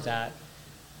care of that.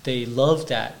 They love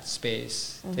that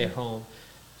space, their home,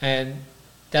 and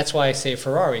that's why I say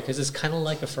Ferrari, because it's kind of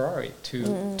like a Ferrari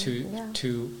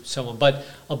to someone. But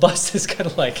a bus is kind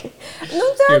of like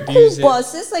no, there are cool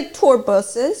buses, like tour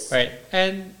buses. Right,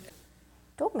 and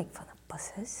don't make fun of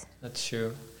buses. That's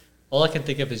true. All I can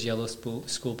think of is yellow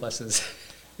school buses.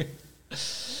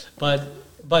 But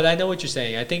I know what you're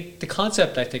saying. I think the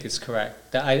concept, is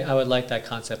correct. That I would like that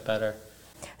concept better.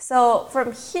 So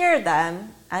from here,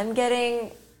 then I'm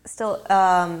getting still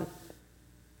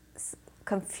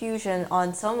confusion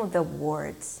on some of the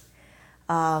words.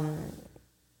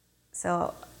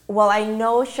 So while I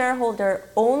know shareholder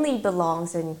only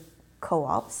belongs in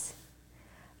co-ops,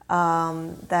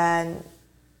 then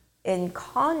in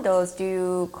condos, do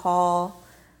you call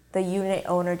the unit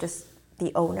owner just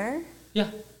the owner? Yeah,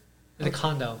 in a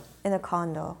condo. In a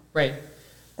condo. Right.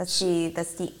 That's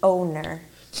the owner.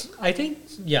 I think,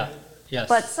 yes.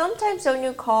 But sometimes don't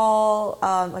you call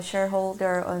a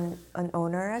shareholder an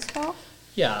owner as well?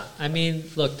 Yeah, I mean,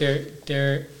 look,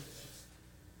 they're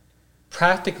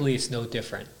practically it's no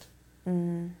different.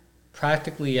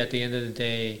 Practically, at the end of the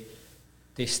day,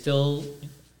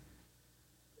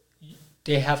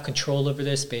 they have control over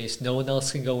their space. No one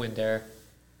else can go in there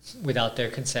without their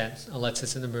consent, unless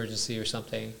it's an emergency or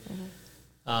something.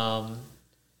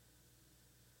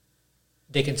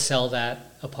 They can sell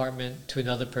that apartment to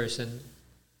another person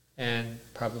and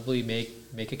probably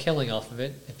make a killing off of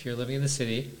it if you're living in the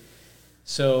city.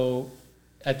 So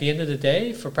at the end of the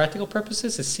day, for practical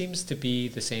purposes, it seems to be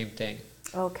the same thing.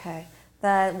 Okay.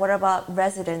 Then what about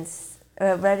residents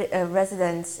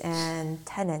and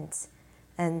tenants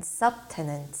and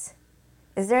subtenants?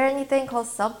 Is there anything called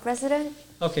sub-resident?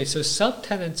 Okay, so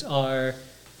subtenants are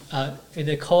in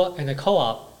a co-op.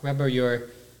 Remember, you're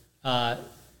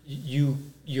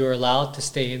allowed to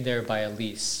stay in there by a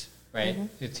lease, right?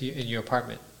 It's in your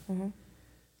apartment.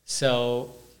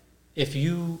 So if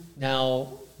you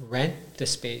now rent the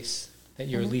space that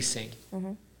you're leasing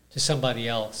to somebody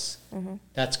else,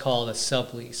 that's called a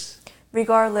sublease.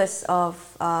 Regardless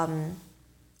of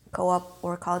co-op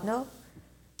or condo?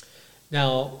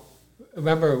 Now,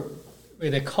 remember,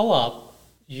 in a co-op,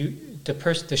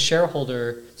 the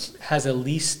shareholder has a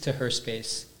lease to her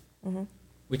space,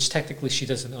 which technically she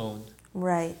doesn't own.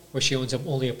 Right. Or she owns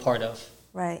only a part of.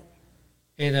 Right.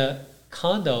 In a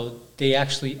condo, they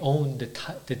actually own the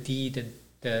deed and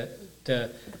the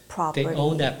property. They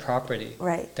own that property,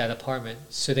 right? That apartment.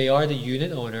 So they are the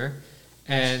unit owner,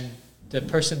 and the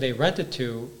person they rent it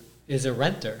to is a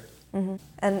renter.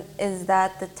 And is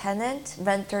that the tenant?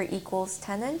 Renter equals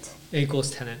tenant?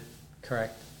 Equals tenant,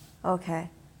 correct. Okay.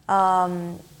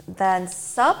 Then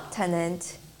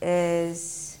subtenant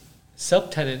is?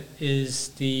 Subtenant is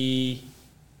the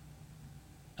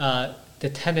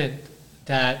tenant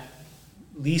that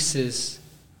leases,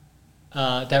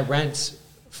 that rents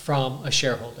from a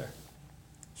shareholder.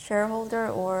 Shareholder,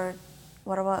 or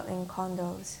what about in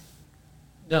condos?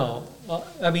 No, well,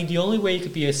 I mean, the only way you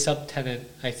could be a subtenant,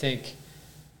 I think,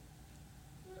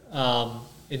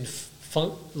 in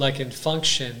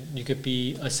function, you could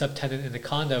be a subtenant in the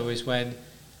condo is when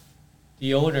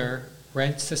the owner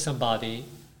rents to somebody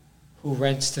who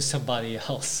rents to somebody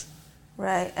else.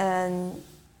 Right, and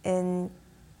in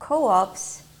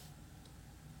co-ops?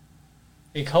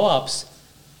 In co-ops,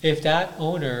 if that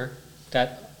owner,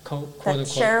 that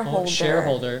quote-unquote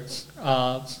shareholder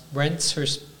rents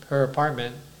her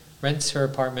apartment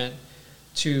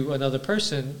to another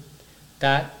person,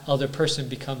 that other person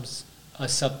becomes a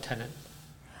subtenant.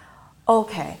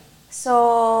 Okay,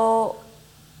 so,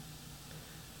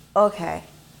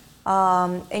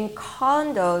 in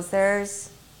condos, there's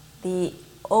the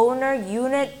owner,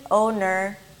 unit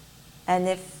owner, and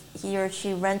if he or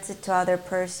she rents it to other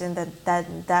person,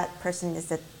 that person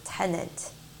is a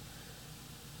tenant,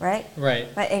 right? Right.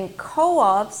 But in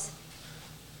co-ops,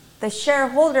 the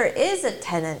shareholder is a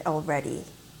tenant already.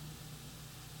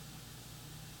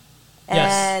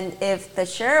 Yes. And if the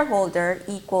shareholder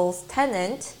equals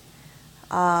tenant,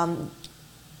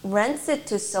 rents it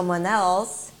to someone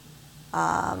else,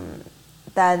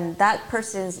 then that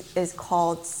person is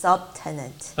called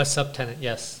subtenant. A subtenant,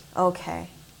 yes. Okay,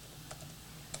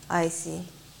 I see.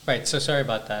 Right, so sorry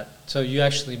about that. So you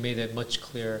actually made it much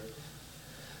clearer.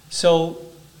 So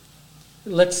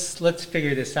let's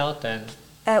figure this out then.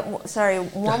 Sorry,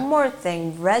 one more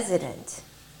thing, resident.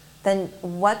 Then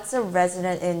what's a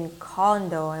resident in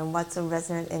condo and what's a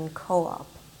resident in co-op?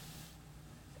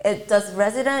 Does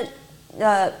resident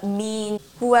mean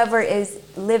whoever is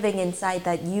living inside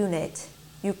that unit?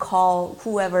 You call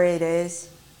whoever it is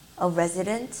a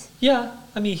resident? Yeah,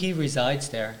 I mean, he resides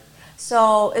there.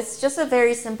 So it's just a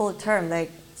very simple term,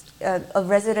 like a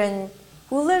resident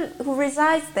who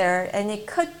resides there, and it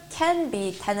can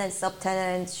be tenant,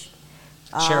 subtenant,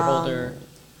 Shareholder.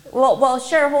 Well,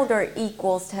 shareholder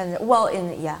equals tenant. Well,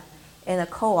 in a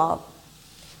co-op,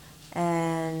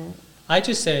 and I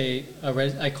just say,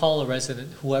 I call a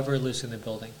resident whoever lives in the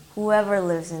building. whoever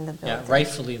lives in the building. Yeah,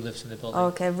 rightfully lives in the building.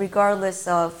 Okay, regardless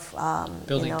of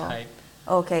Building type.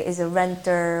 Okay, is it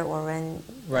renter or rent?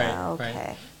 Right, okay.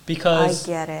 right. Because, I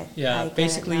get it. yeah, I get it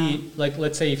basically, now. like,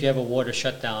 let's say if you have a water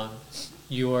shutdown,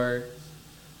 you want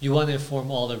to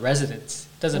inform all the residents.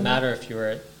 It doesn't matter if you're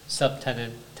a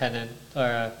subtenant, tenant,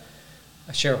 or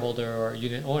a shareholder or a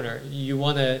unit owner. You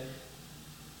want to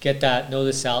get that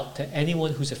notice out to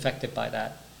anyone who's affected by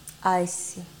that. I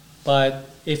see. But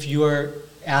if you're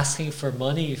asking for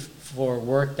money for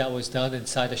work that was done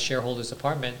inside a shareholder's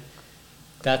apartment,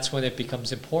 that's when it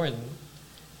becomes important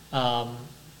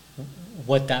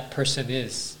what that person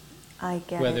is. I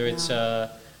get Whether it it's now. a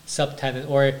subtenant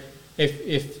or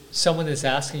if someone is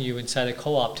asking you inside a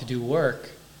co-op to do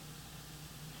work,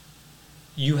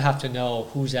 you have to know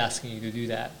who's asking you to do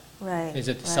that. Right. Is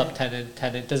it the right. subtenant,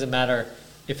 tenant? Doesn't matter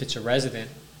if it's a resident.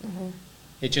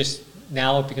 It just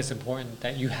now it becomes important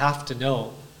that you have to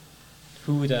know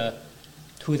who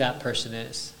that person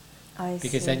is, I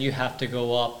because see. then you have to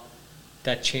go up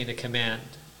that chain of command.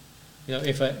 You know,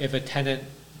 if a tenant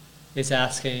is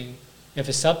asking, if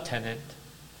a subtenant,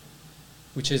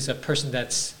 which is a person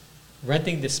that's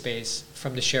renting the space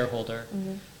from the shareholder,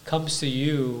 comes to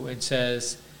you and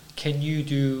says, "Can you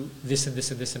do this and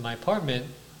this and this in my apartment?"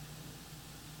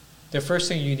 The first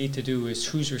thing you need to do is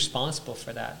who's responsible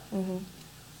for that.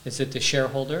 Is it the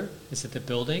shareholder? Is it the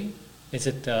building? Is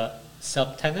it the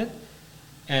subtenant?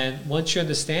 And once you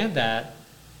understand that,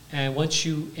 and once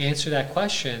you answer that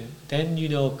question, then you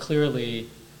know clearly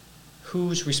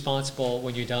who's responsible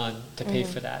when you're done to pay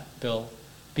for that bill.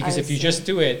 Because I if you see. just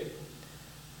do it,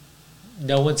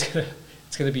 no one's gonna.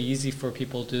 It's gonna be easy for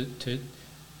people to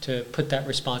put that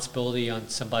responsibility on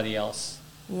somebody else.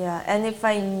 Yeah, and if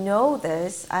I know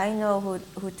this, I know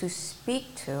who to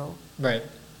speak to. Right.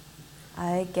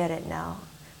 I get it now.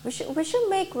 We should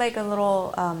make like a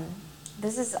little.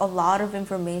 This is a lot of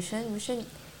information. We should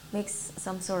make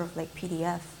some sort of like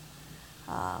PDF.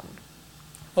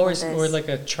 Or this. like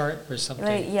a chart or something.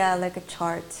 Right? Yeah, like a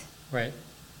chart. Right.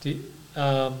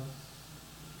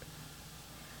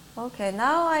 Okay,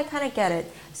 now I kind of get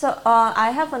it. So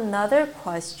I have another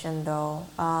question though.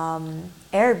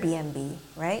 Airbnb,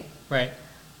 right? Right.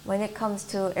 When it comes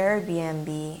to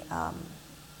Airbnb,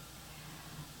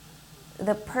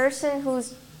 the person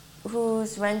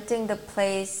who's renting the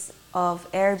place of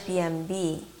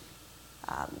Airbnb,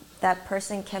 that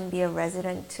person can be a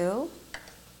resident too,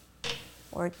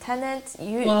 or tenant.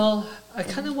 Well, I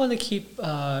kind of want to keep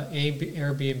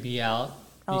Airbnb out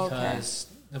Oh, okay. because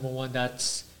number one,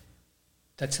 that's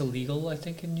illegal, I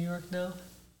think, in New York now.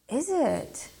 Is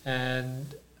it?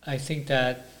 And I think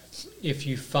that if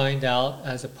you find out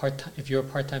if you're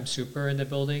a part-time super in the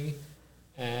building,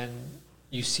 and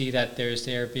you see that there's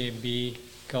the Airbnb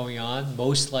going on,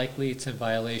 most likely it's in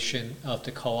violation of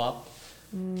the co-op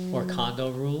or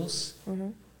condo rules,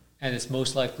 and it's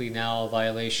most likely now a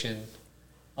violation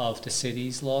of the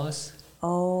city's laws.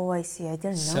 Oh, I see. I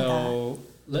didn't know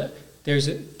So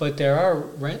there are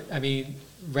rent.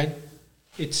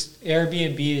 It's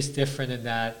Airbnb is different in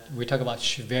that we're talking about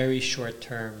very short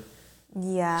term that.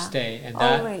 Yeah. stay, and Oh,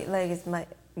 that wait, like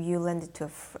you lend it to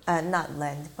not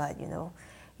lend, but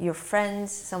your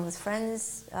friends, someone's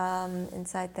friends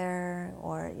inside there,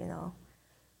 or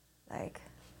like.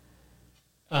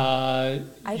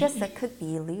 I guess that could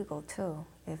be illegal too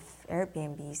if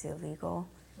Airbnb is illegal.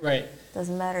 right.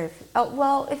 Doesn't matter if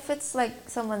if it's like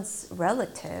someone's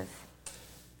relative.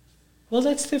 Well,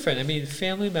 that's different. I mean,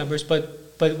 family members, but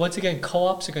once again,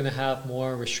 co-ops are going to have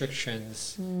more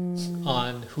restrictions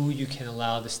on who you can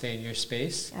allow to stay in your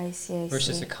space I see.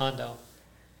 versus a condo.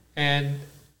 And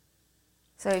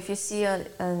So if you see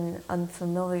an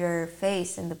unfamiliar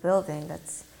face in the building,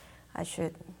 I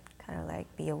should kind of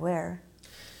like be aware.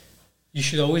 You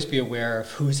should always be aware of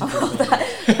who's in your building.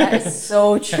 That is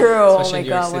so true. Oh Especially my in New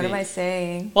York God, what City. am I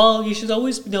saying? Well, you should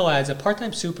always know, as a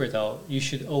part-time super though, you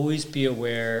should always be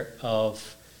aware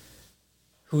of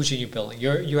who's in your building.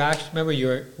 You're actually, remember,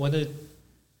 you're one of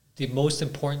the most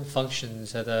important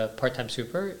functions of a part-time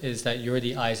super is that you're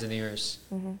the eyes and ears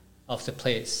of the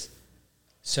place.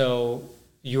 So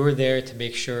you're there to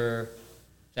make sure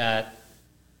that,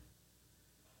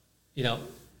 you know,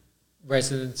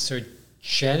 residents are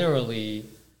generally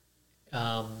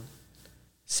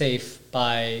safe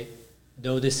by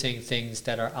noticing things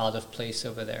that are out of place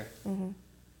over there. You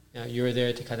know, you're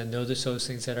there to kind of notice those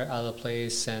things that are out of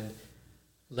place and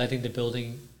letting the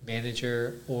building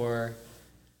manager or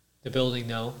the building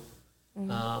know,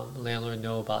 landlord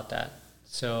know about that.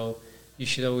 So you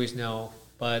should always know.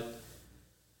 But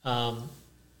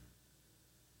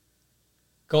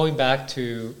going back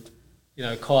to, you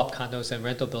know, co-op condos and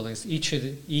rental buildings,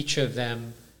 each of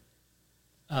them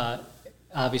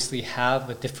obviously have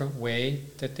a different way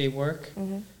that they work.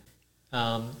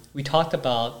 We talked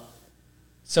about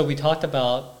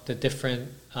the different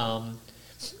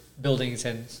buildings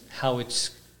and how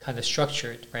it's kind of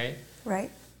structured, right?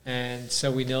 Right. And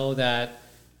so we know that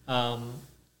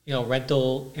you know,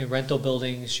 in rental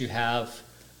buildings you have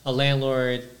a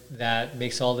landlord that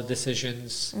makes all the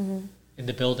decisions in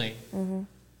the building.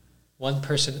 One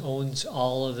person owns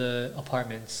all of the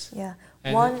apartments. Yeah.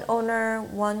 And one owner,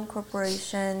 one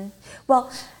corporation.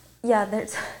 Well, yeah,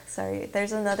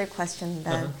 there's another question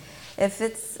then. If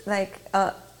it's like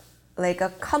a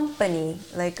company,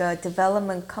 like a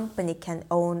development company can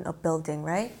own a building,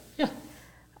 right? Yeah.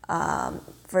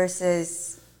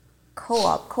 Versus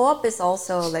co-op. Co-op is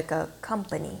also like a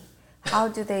company. How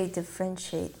do they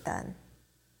differentiate then?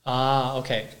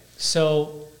 Okay.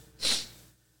 So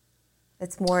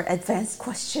It's more advanced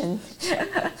question.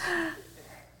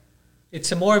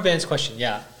 it's a more advanced question,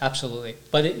 yeah, absolutely.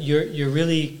 But you're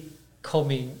really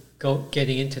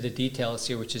getting into the details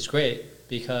here, which is great,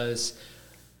 because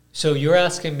so you're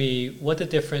asking me what the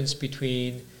difference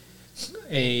between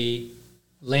a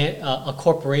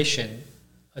corporation,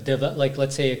 like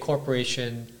let's say a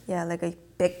corporation, Yeah, like a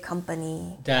big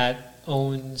company that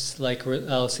owns, like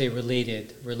I'll say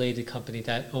related company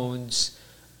that owns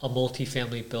a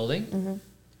multifamily building,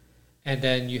 and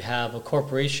then you have a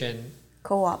corporation,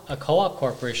 co-op. a co-op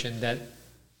corporation that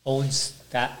owns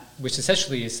that, which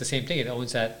essentially is the same thing. It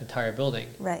owns that entire building.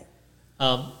 Right.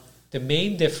 The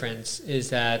main difference is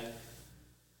that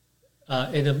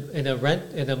in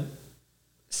a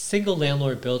single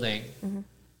landlord building,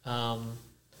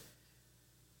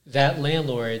 that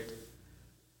landlord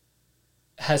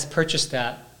has purchased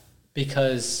that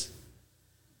because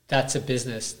that's a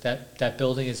business. That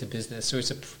building is a business. So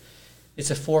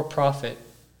it's a for-profit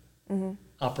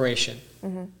operation.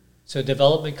 So a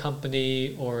development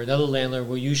company or another landlord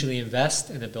will usually invest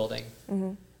in a building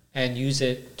and use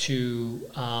it to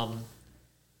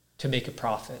make a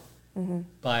profit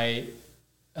by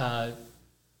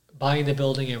buying the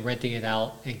building and renting it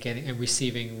out and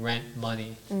receiving rent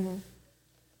money.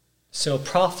 So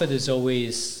profit is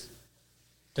always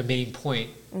the main point.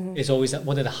 Is always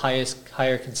one of the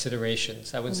higher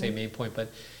considerations. I wouldn't say main point, but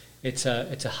it's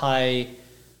a high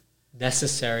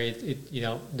necessary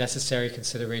necessary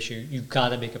consideration. You've got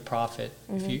to make a profit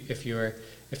if you're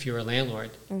a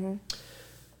landlord.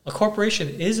 A corporation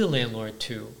is a landlord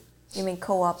too. You mean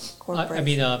co-op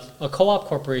corporation? A co-op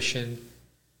corporation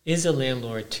is a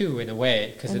landlord too, in a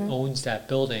way, because it owns that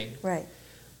building. Right.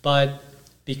 But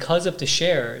because of the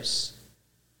shares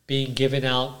being given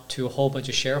out to a whole bunch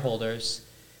of shareholders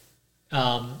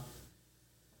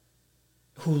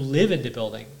who live in the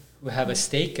building, who have a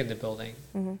stake in the building,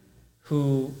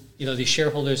 who, these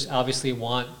shareholders obviously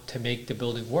want to make the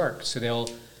building work. So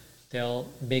they'll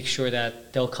make sure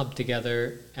that they'll come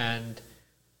together and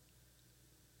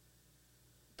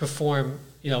perform,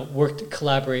 work to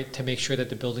collaborate to make sure that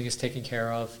the building is taken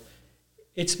care of.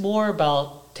 It's more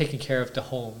about taking care of the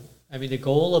home. I mean, the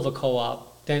goal of a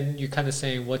co-op, then you're kind of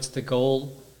saying, what's the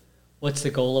goal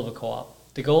of a co-op?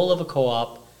 The goal of a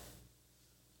co-op,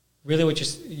 really what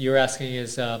you're asking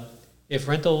is, if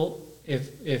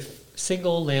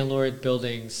single landlord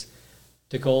buildings,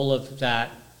 if the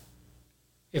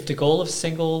goal of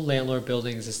single landlord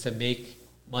buildings is to make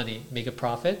money, make a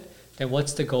profit, then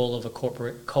what's the goal of a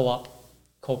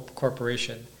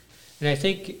corporation? And I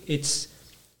think it's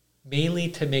mainly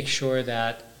to make sure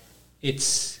that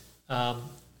it's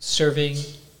serving,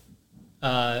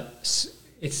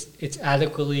 it's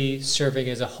adequately serving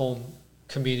as a home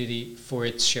community for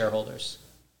its shareholders.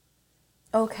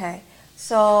 Okay,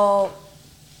 so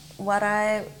what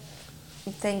I'm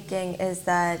thinking is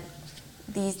that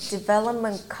these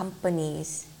development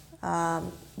companies,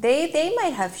 they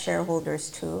might have shareholders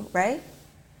too, right?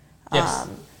 Yes.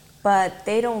 But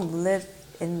they don't live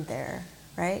in there,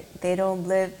 right? They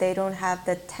don't have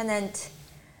the tenant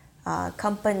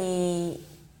company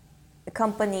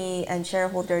and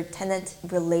shareholder tenant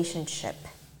relationship.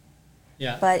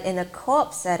 Yeah. But in a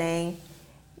co-op setting,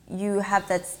 you have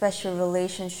that special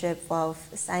relationship of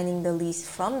signing the lease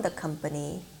from the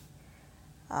company,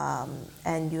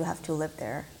 and you have to live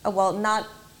there. Well, not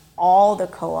all the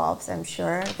co-ops, I'm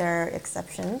sure there are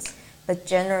exceptions, but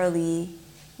generally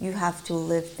you have to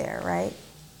live there, right?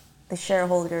 The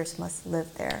shareholders must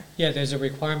live there. Yeah, there's a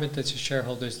requirement that your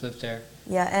shareholders live there.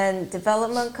 Yeah, and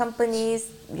development companies,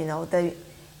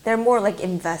 they're more like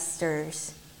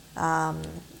investors.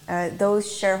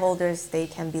 Those shareholders, they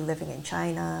can be living in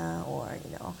China or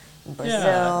in Yeah,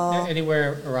 Brazil.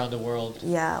 anywhere around the world.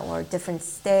 Yeah, or different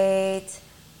states.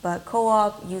 But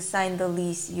co-op, you sign the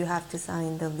lease. You have to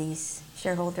sign the lease.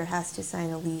 Shareholder has to sign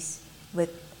a lease with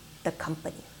the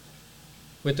company.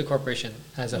 With the corporation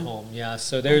as a home, yeah.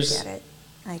 So I there's, get it.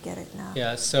 I get it now.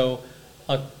 yeah, so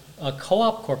a, a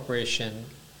co-op corporation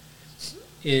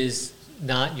is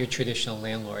not your traditional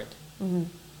landlord,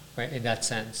 right, in that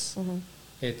sense.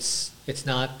 It's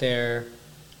not there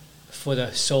for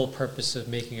the sole purpose of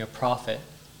making a profit.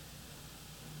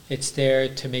 It's there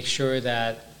to make sure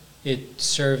that it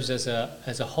serves as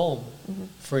a home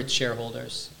for its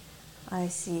shareholders. I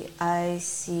see. I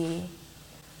see.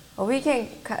 Well, we can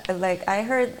like I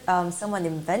heard someone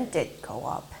invented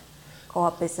co-op.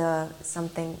 Co-op is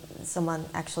something someone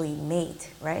actually made,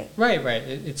 right? Right, right.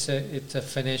 It's a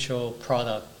financial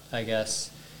product, I guess.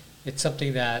 It's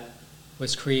something that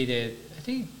was created. I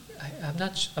think I'm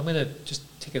not. I'm gonna just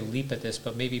take a leap at this,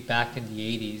 but maybe back in the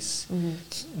 '80s,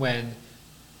 when,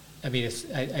 I mean,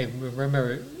 I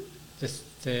remember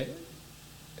the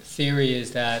theory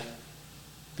is that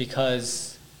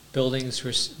because buildings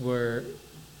were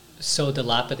so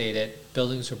dilapidated,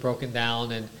 buildings were broken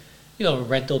down, and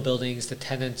rental buildings, the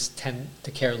tenants tend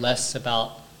to care less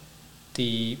about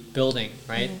the building,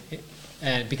 right?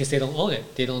 And because they don't own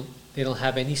it, they don't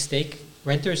have any stake.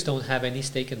 Renters don't have any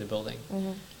stake in the building.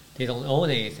 They don't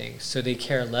own anything, so they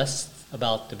care less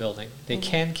about the building. They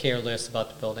can care less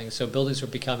about the building. So buildings were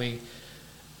becoming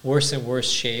worse and worse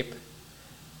shape,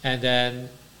 and then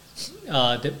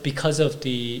because of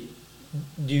the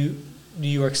New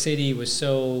York City was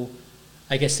so,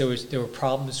 I guess there were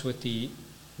problems with the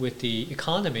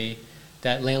economy,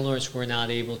 that landlords were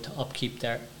not able to upkeep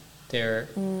their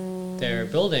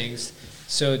buildings.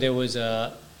 So there was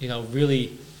a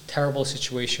really terrible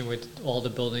situation where all the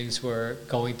buildings were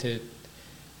going to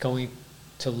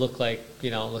look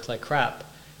like crap.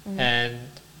 And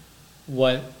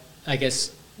what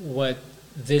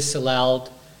this allowed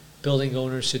building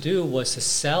owners to do was to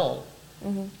sell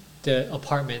the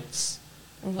apartments.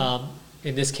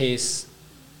 In this case,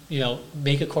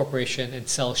 make a corporation and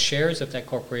sell shares of that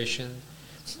corporation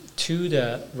to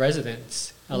the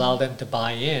residents, allow them to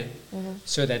buy in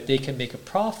so that they can make a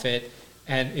profit,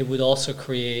 and it would also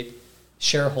create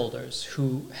shareholders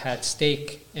who had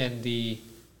stake in the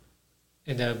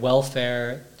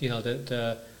welfare,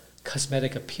 the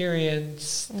cosmetic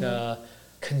appearance, the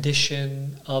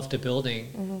condition of the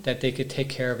building, that they could take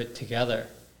care of it together.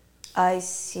 I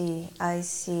see. I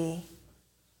see.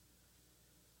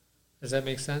 Does that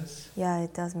make sense? Yeah,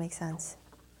 it does make sense.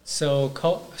 So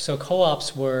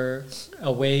co-ops were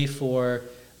a way for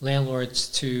landlords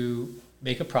to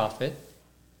make a profit,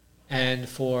 and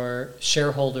for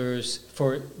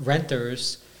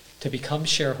renters to become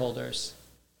shareholders,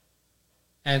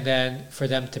 and then for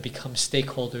them to become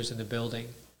stakeholders in the building.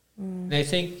 And I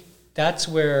think that's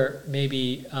where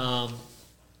maybe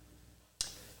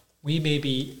we may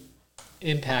be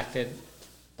impacted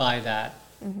by that,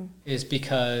 is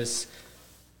because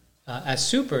as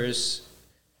supers,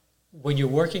 when you're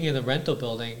working in a rental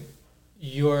building,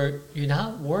 you're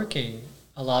not working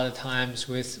a lot of times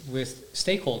with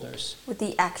stakeholders. With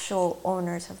the actual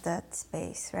owners of that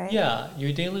space, right? Yeah,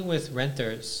 you're dealing with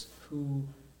renters who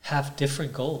have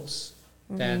different goals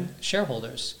than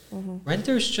shareholders.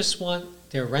 Renters just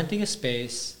they're renting a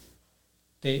space.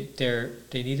 They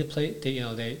need to play.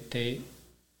 They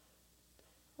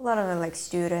A lot of them like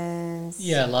students.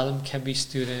 Yeah, a lot of them can be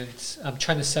students. I'm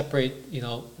trying to separate,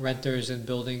 renters in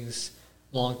buildings,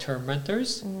 long-term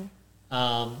renters,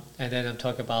 and then I'm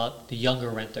talking about the younger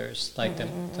renters, like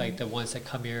the ones that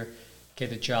come here,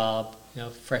 get a job,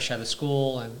 fresh out of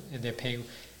school, and they're paying.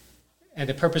 And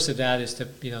the purpose of that is to,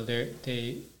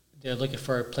 they're looking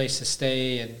for a place to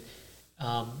stay, and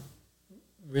um,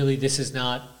 really this is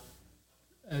not,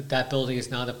 that building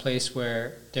is not a place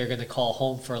where they're going to call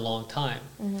home for a long time.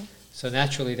 So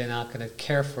naturally, they're not going to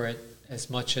care for it as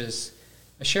much as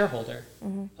a shareholder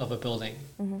of a building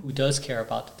who does care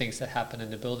about the things that happen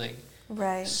in the building.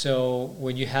 Right. So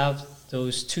when you have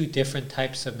those two different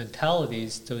types of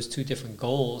mentalities, those two different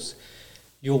goals,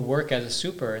 you'll work as a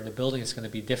super and the building is going to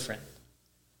be different,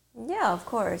 Yeah, of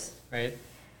course. right?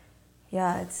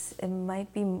 Yeah, it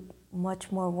might be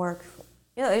much more work.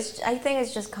 You know, I think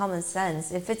it's just common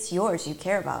sense. If it's yours, you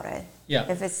care about it.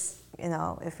 Yeah. If it's,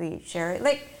 if we share it,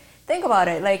 like, think about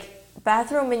it, like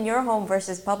bathroom in your home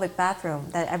versus public bathroom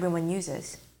that everyone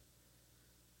uses.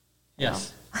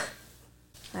 Yes.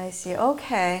 I see.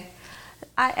 Okay.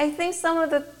 I think some of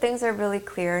the things are really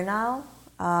clear now.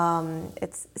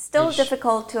 It's still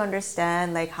difficult to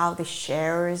understand like how the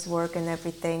shares work and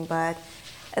everything, but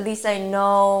at least I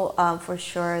know for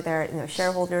sure there are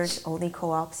shareholders, only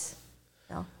co-ops.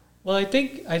 No. Well, I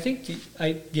think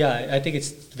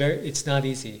it's not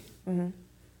easy,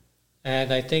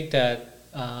 and I think that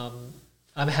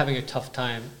I'm having a tough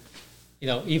time.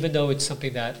 Even though it's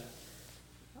something that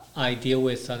I deal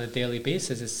with on a daily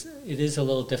basis, it is a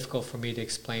little difficult for me to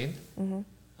explain.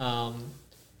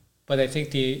 But I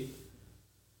think the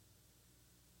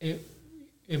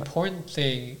important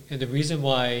thing, and the reason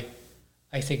why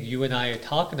I think you and I are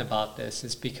talking about this,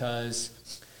 is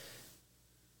because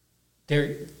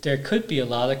there could be a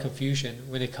lot of confusion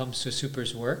when it comes to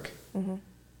super's work,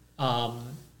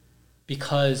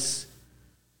 because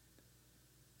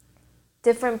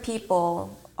different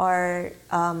people are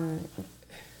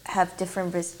have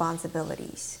different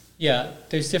responsibilities. Yeah,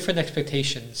 there's different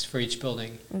expectations for each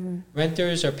building.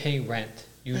 Renters are paying rent,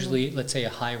 usually, let's say a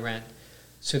high rent,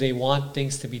 so they want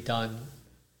things to be done,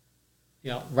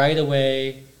 right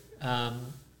away.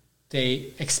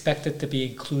 They expect it to be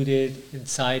included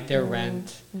inside their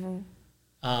rent,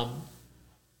 and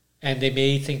they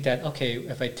may think that, okay,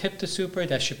 if I tip the super,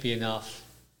 that should be enough.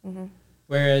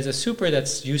 Whereas a super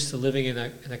that's used to living in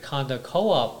a condo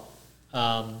co-op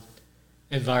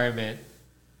environment,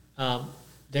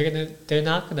 they're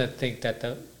not gonna think that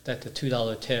the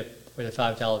 $2 tip or the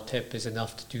 $5 tip is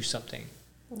enough to do something.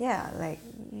 Yeah, like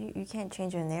you can't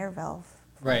change an air valve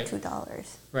for Right.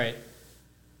 $2. Right.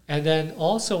 And then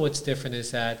also what's different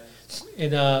is that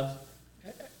in a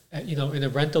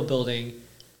rental building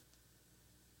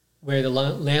where the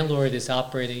landlord is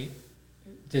operating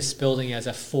this building as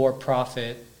a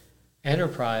for-profit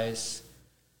enterprise,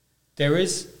 there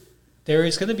is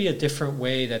going to be a different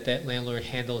way that landlord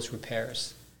handles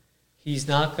repairs. He's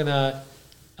not going to,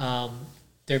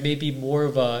 there may be more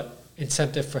of a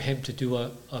incentive for him to do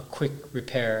a quick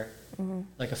repair,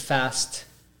 like a fast,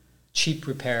 cheap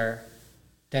repair,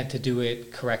 than to do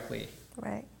it correctly.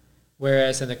 Right.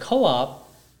 Whereas in a co-op,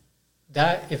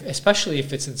 especially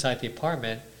if it's inside the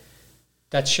apartment,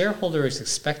 that shareholder is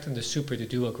expecting the super to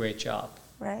do a great job.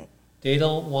 Right. They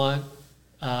don't want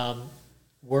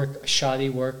shoddy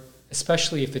work,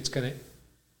 especially if it's going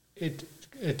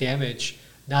to damage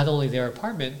not only their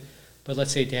apartment, but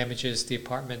let's say damages the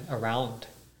apartment around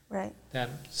Right.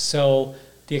 them. So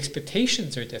the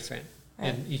expectations are different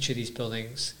Right. in each of these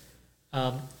buildings,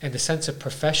 and the sense of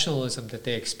professionalism that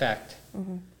they expect.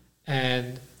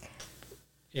 And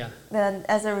yeah. Then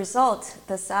as a result,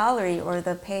 the salary or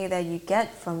the pay that you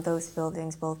get from those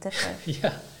buildings will differ.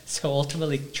 Yeah. So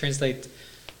ultimately translate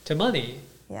to money.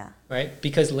 Yeah. Right?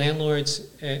 Because landlords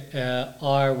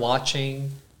are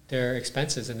watching their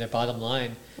expenses and their bottom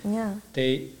line. Yeah.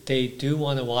 They do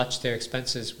want to watch their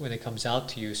expenses when it comes out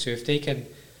to you. So if they can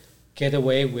get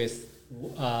away with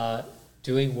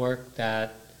doing work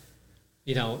that,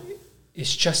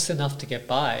 is just enough to get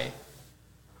by,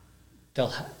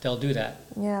 they'll do that.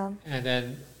 Yeah. And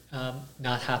then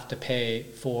not have to pay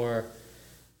for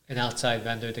an outside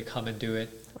vendor to come and do it.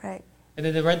 Right. And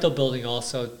in the rental building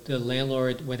also, the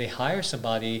landlord, when they hire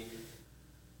somebody,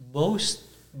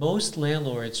 most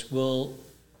landlords will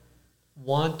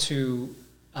want to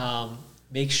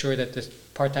make sure that the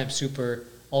part-time super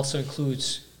also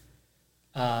includes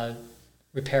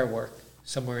repair work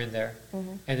somewhere in there.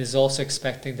 And is also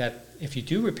expecting that if you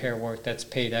do repair work that's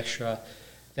paid extra,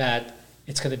 that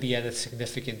it's going to be at a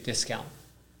significant discount.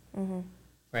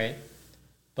 Right?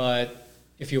 But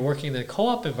if you're working in a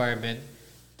co-op environment,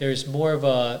 there's more of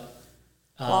a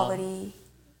Quality.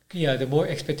 the more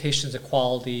expectations of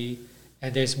quality,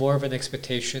 and there's more of an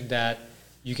expectation that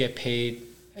you get paid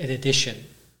in addition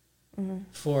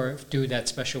for doing that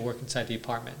special work inside the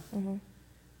apartment.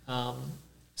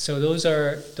 So those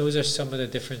are some of the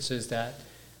differences that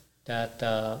that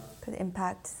Could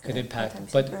impact. could the impact. part-time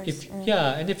But supers. if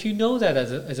yeah, and if you know that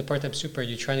as a part-time super and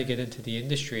you're trying to get into the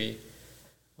industry,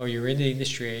 or you're in the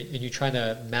industry and you're trying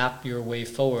to map your way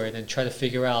forward and try to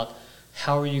figure out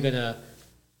how are you going to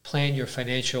plan your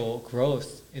financial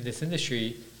growth in this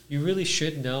industry, you really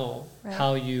should know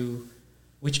Right.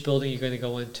 which building you're going to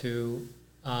go into,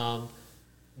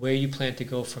 where you plan to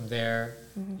go from there,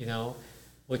 you know,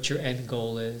 what your end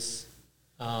goal is,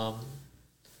 um,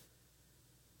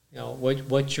 you know, what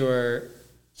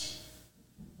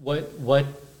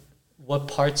what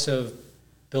parts of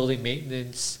building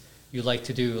maintenance you like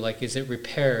to do. Like, is it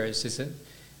repairs?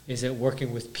 Is it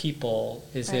working with people?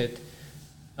 Is Right.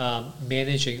 it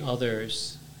managing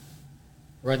others,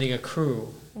 running a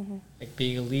crew, like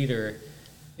being a leader?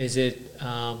 Is it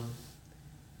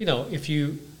you know, if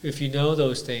you know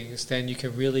those things, then you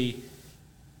can really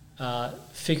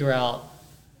figure out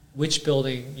which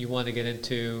building you want to get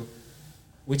into,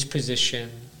 which position,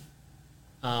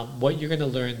 what you're going to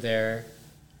learn there,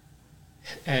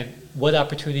 and what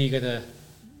opportunity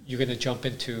you're gonna jump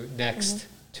into next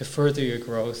to further your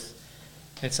growth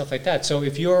and stuff like that. So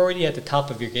if you're already at the top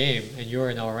of your game and you're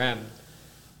an RM,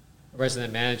 a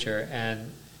resident manager,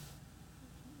 and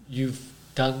you've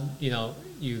done, you know,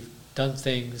 you've done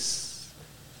things,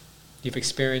 you've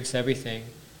experienced everything,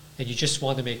 and you just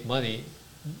want to make money,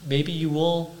 maybe you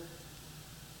will,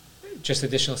 just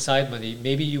additional side money,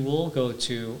 maybe you will go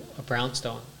to a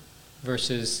brownstone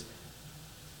versus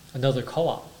another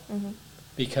co-op.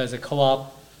 Because a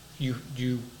co-op,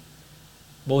 you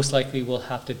most likely will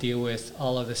have to deal with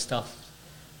all of this stuff.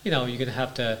 You know, you're going to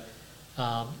have to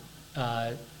um,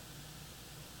 uh,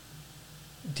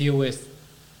 deal with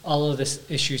all of the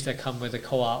issues that come with a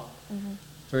co-op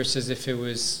versus if it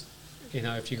was, you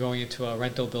know, if you're going into a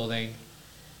rental building,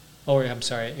 or I'm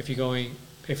sorry, if you're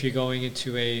going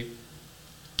into a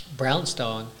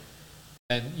brownstone,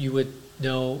 then you would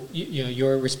know, you know,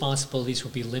 your responsibilities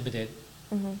would be limited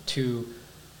to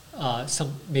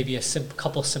maybe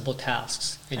couple simple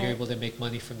tasks, and you're Right. able to make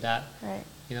money from that. Right.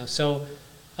 You know, so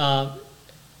um,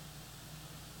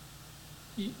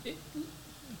 y-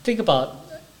 think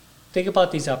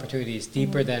about these opportunities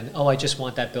deeper than, oh, I just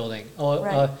want that building. Oh,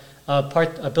 Right.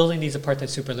 a building needs a part-time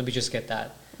super. Let me just get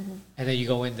that. And then you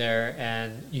go in there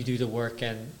and you do the work,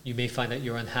 and you may find that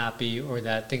you're unhappy, or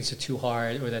that things are too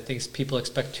hard, or that people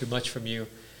expect too much from you,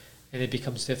 and it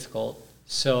becomes difficult.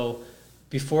 So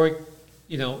before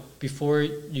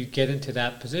you get into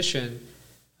that position,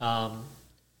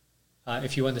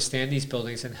 if you understand these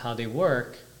buildings and how they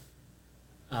work,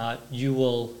 you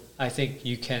will. I think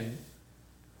you can.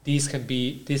 This can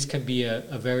be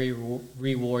a very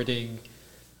rewarding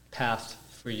path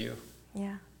for you,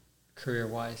 Yeah.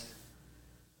 career-wise.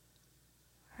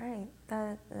 Right.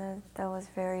 That was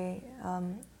very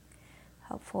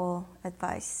helpful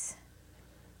advice.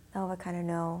 Now I kind of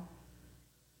know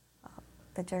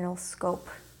the general scope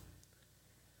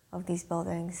of these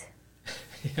buildings.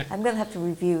 Yeah. I'm gonna have to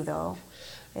review though.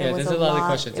 Yeah, there's a lot of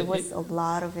questions. It was a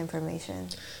lot of information.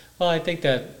 Well, I think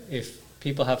that if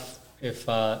people have, if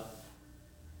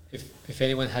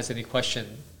anyone has any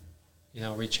question, you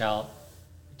know, reach out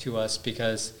to us,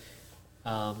 because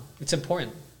it's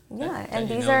important. Yeah, that and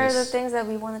you these know are the this. things that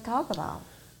we want to talk about.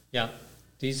 Yeah,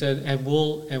 these are, and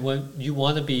when you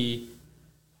want to be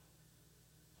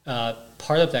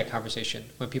part of that conversation,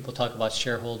 when people talk about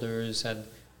shareholders and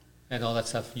all that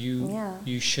stuff,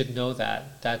 you should know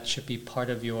that should be part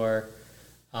of your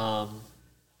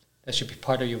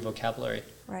vocabulary,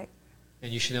 Right.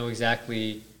 and you should know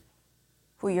exactly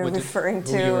Who you're referring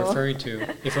to. who you're referring to.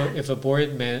 If a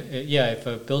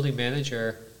building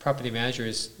manager, property manager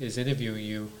is interviewing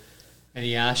you, and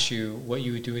he asks you what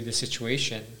you would do in this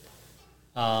situation,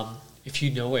 if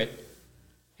you know it,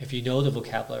 if you know the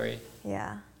vocabulary,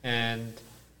 Yeah. and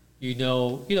you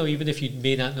know, even if you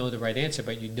may not know the right answer,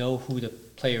 but you know who the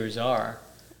players are,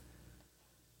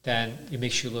 then it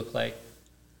makes you look like,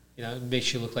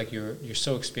 you're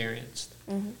so experienced.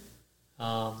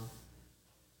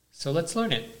 So let's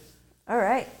learn it. All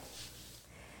right.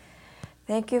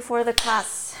 Thank you for the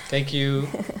class. Thank you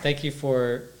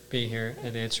for being here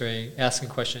and asking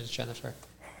questions, Jennifer.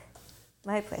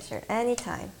 My pleasure.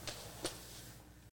 Anytime.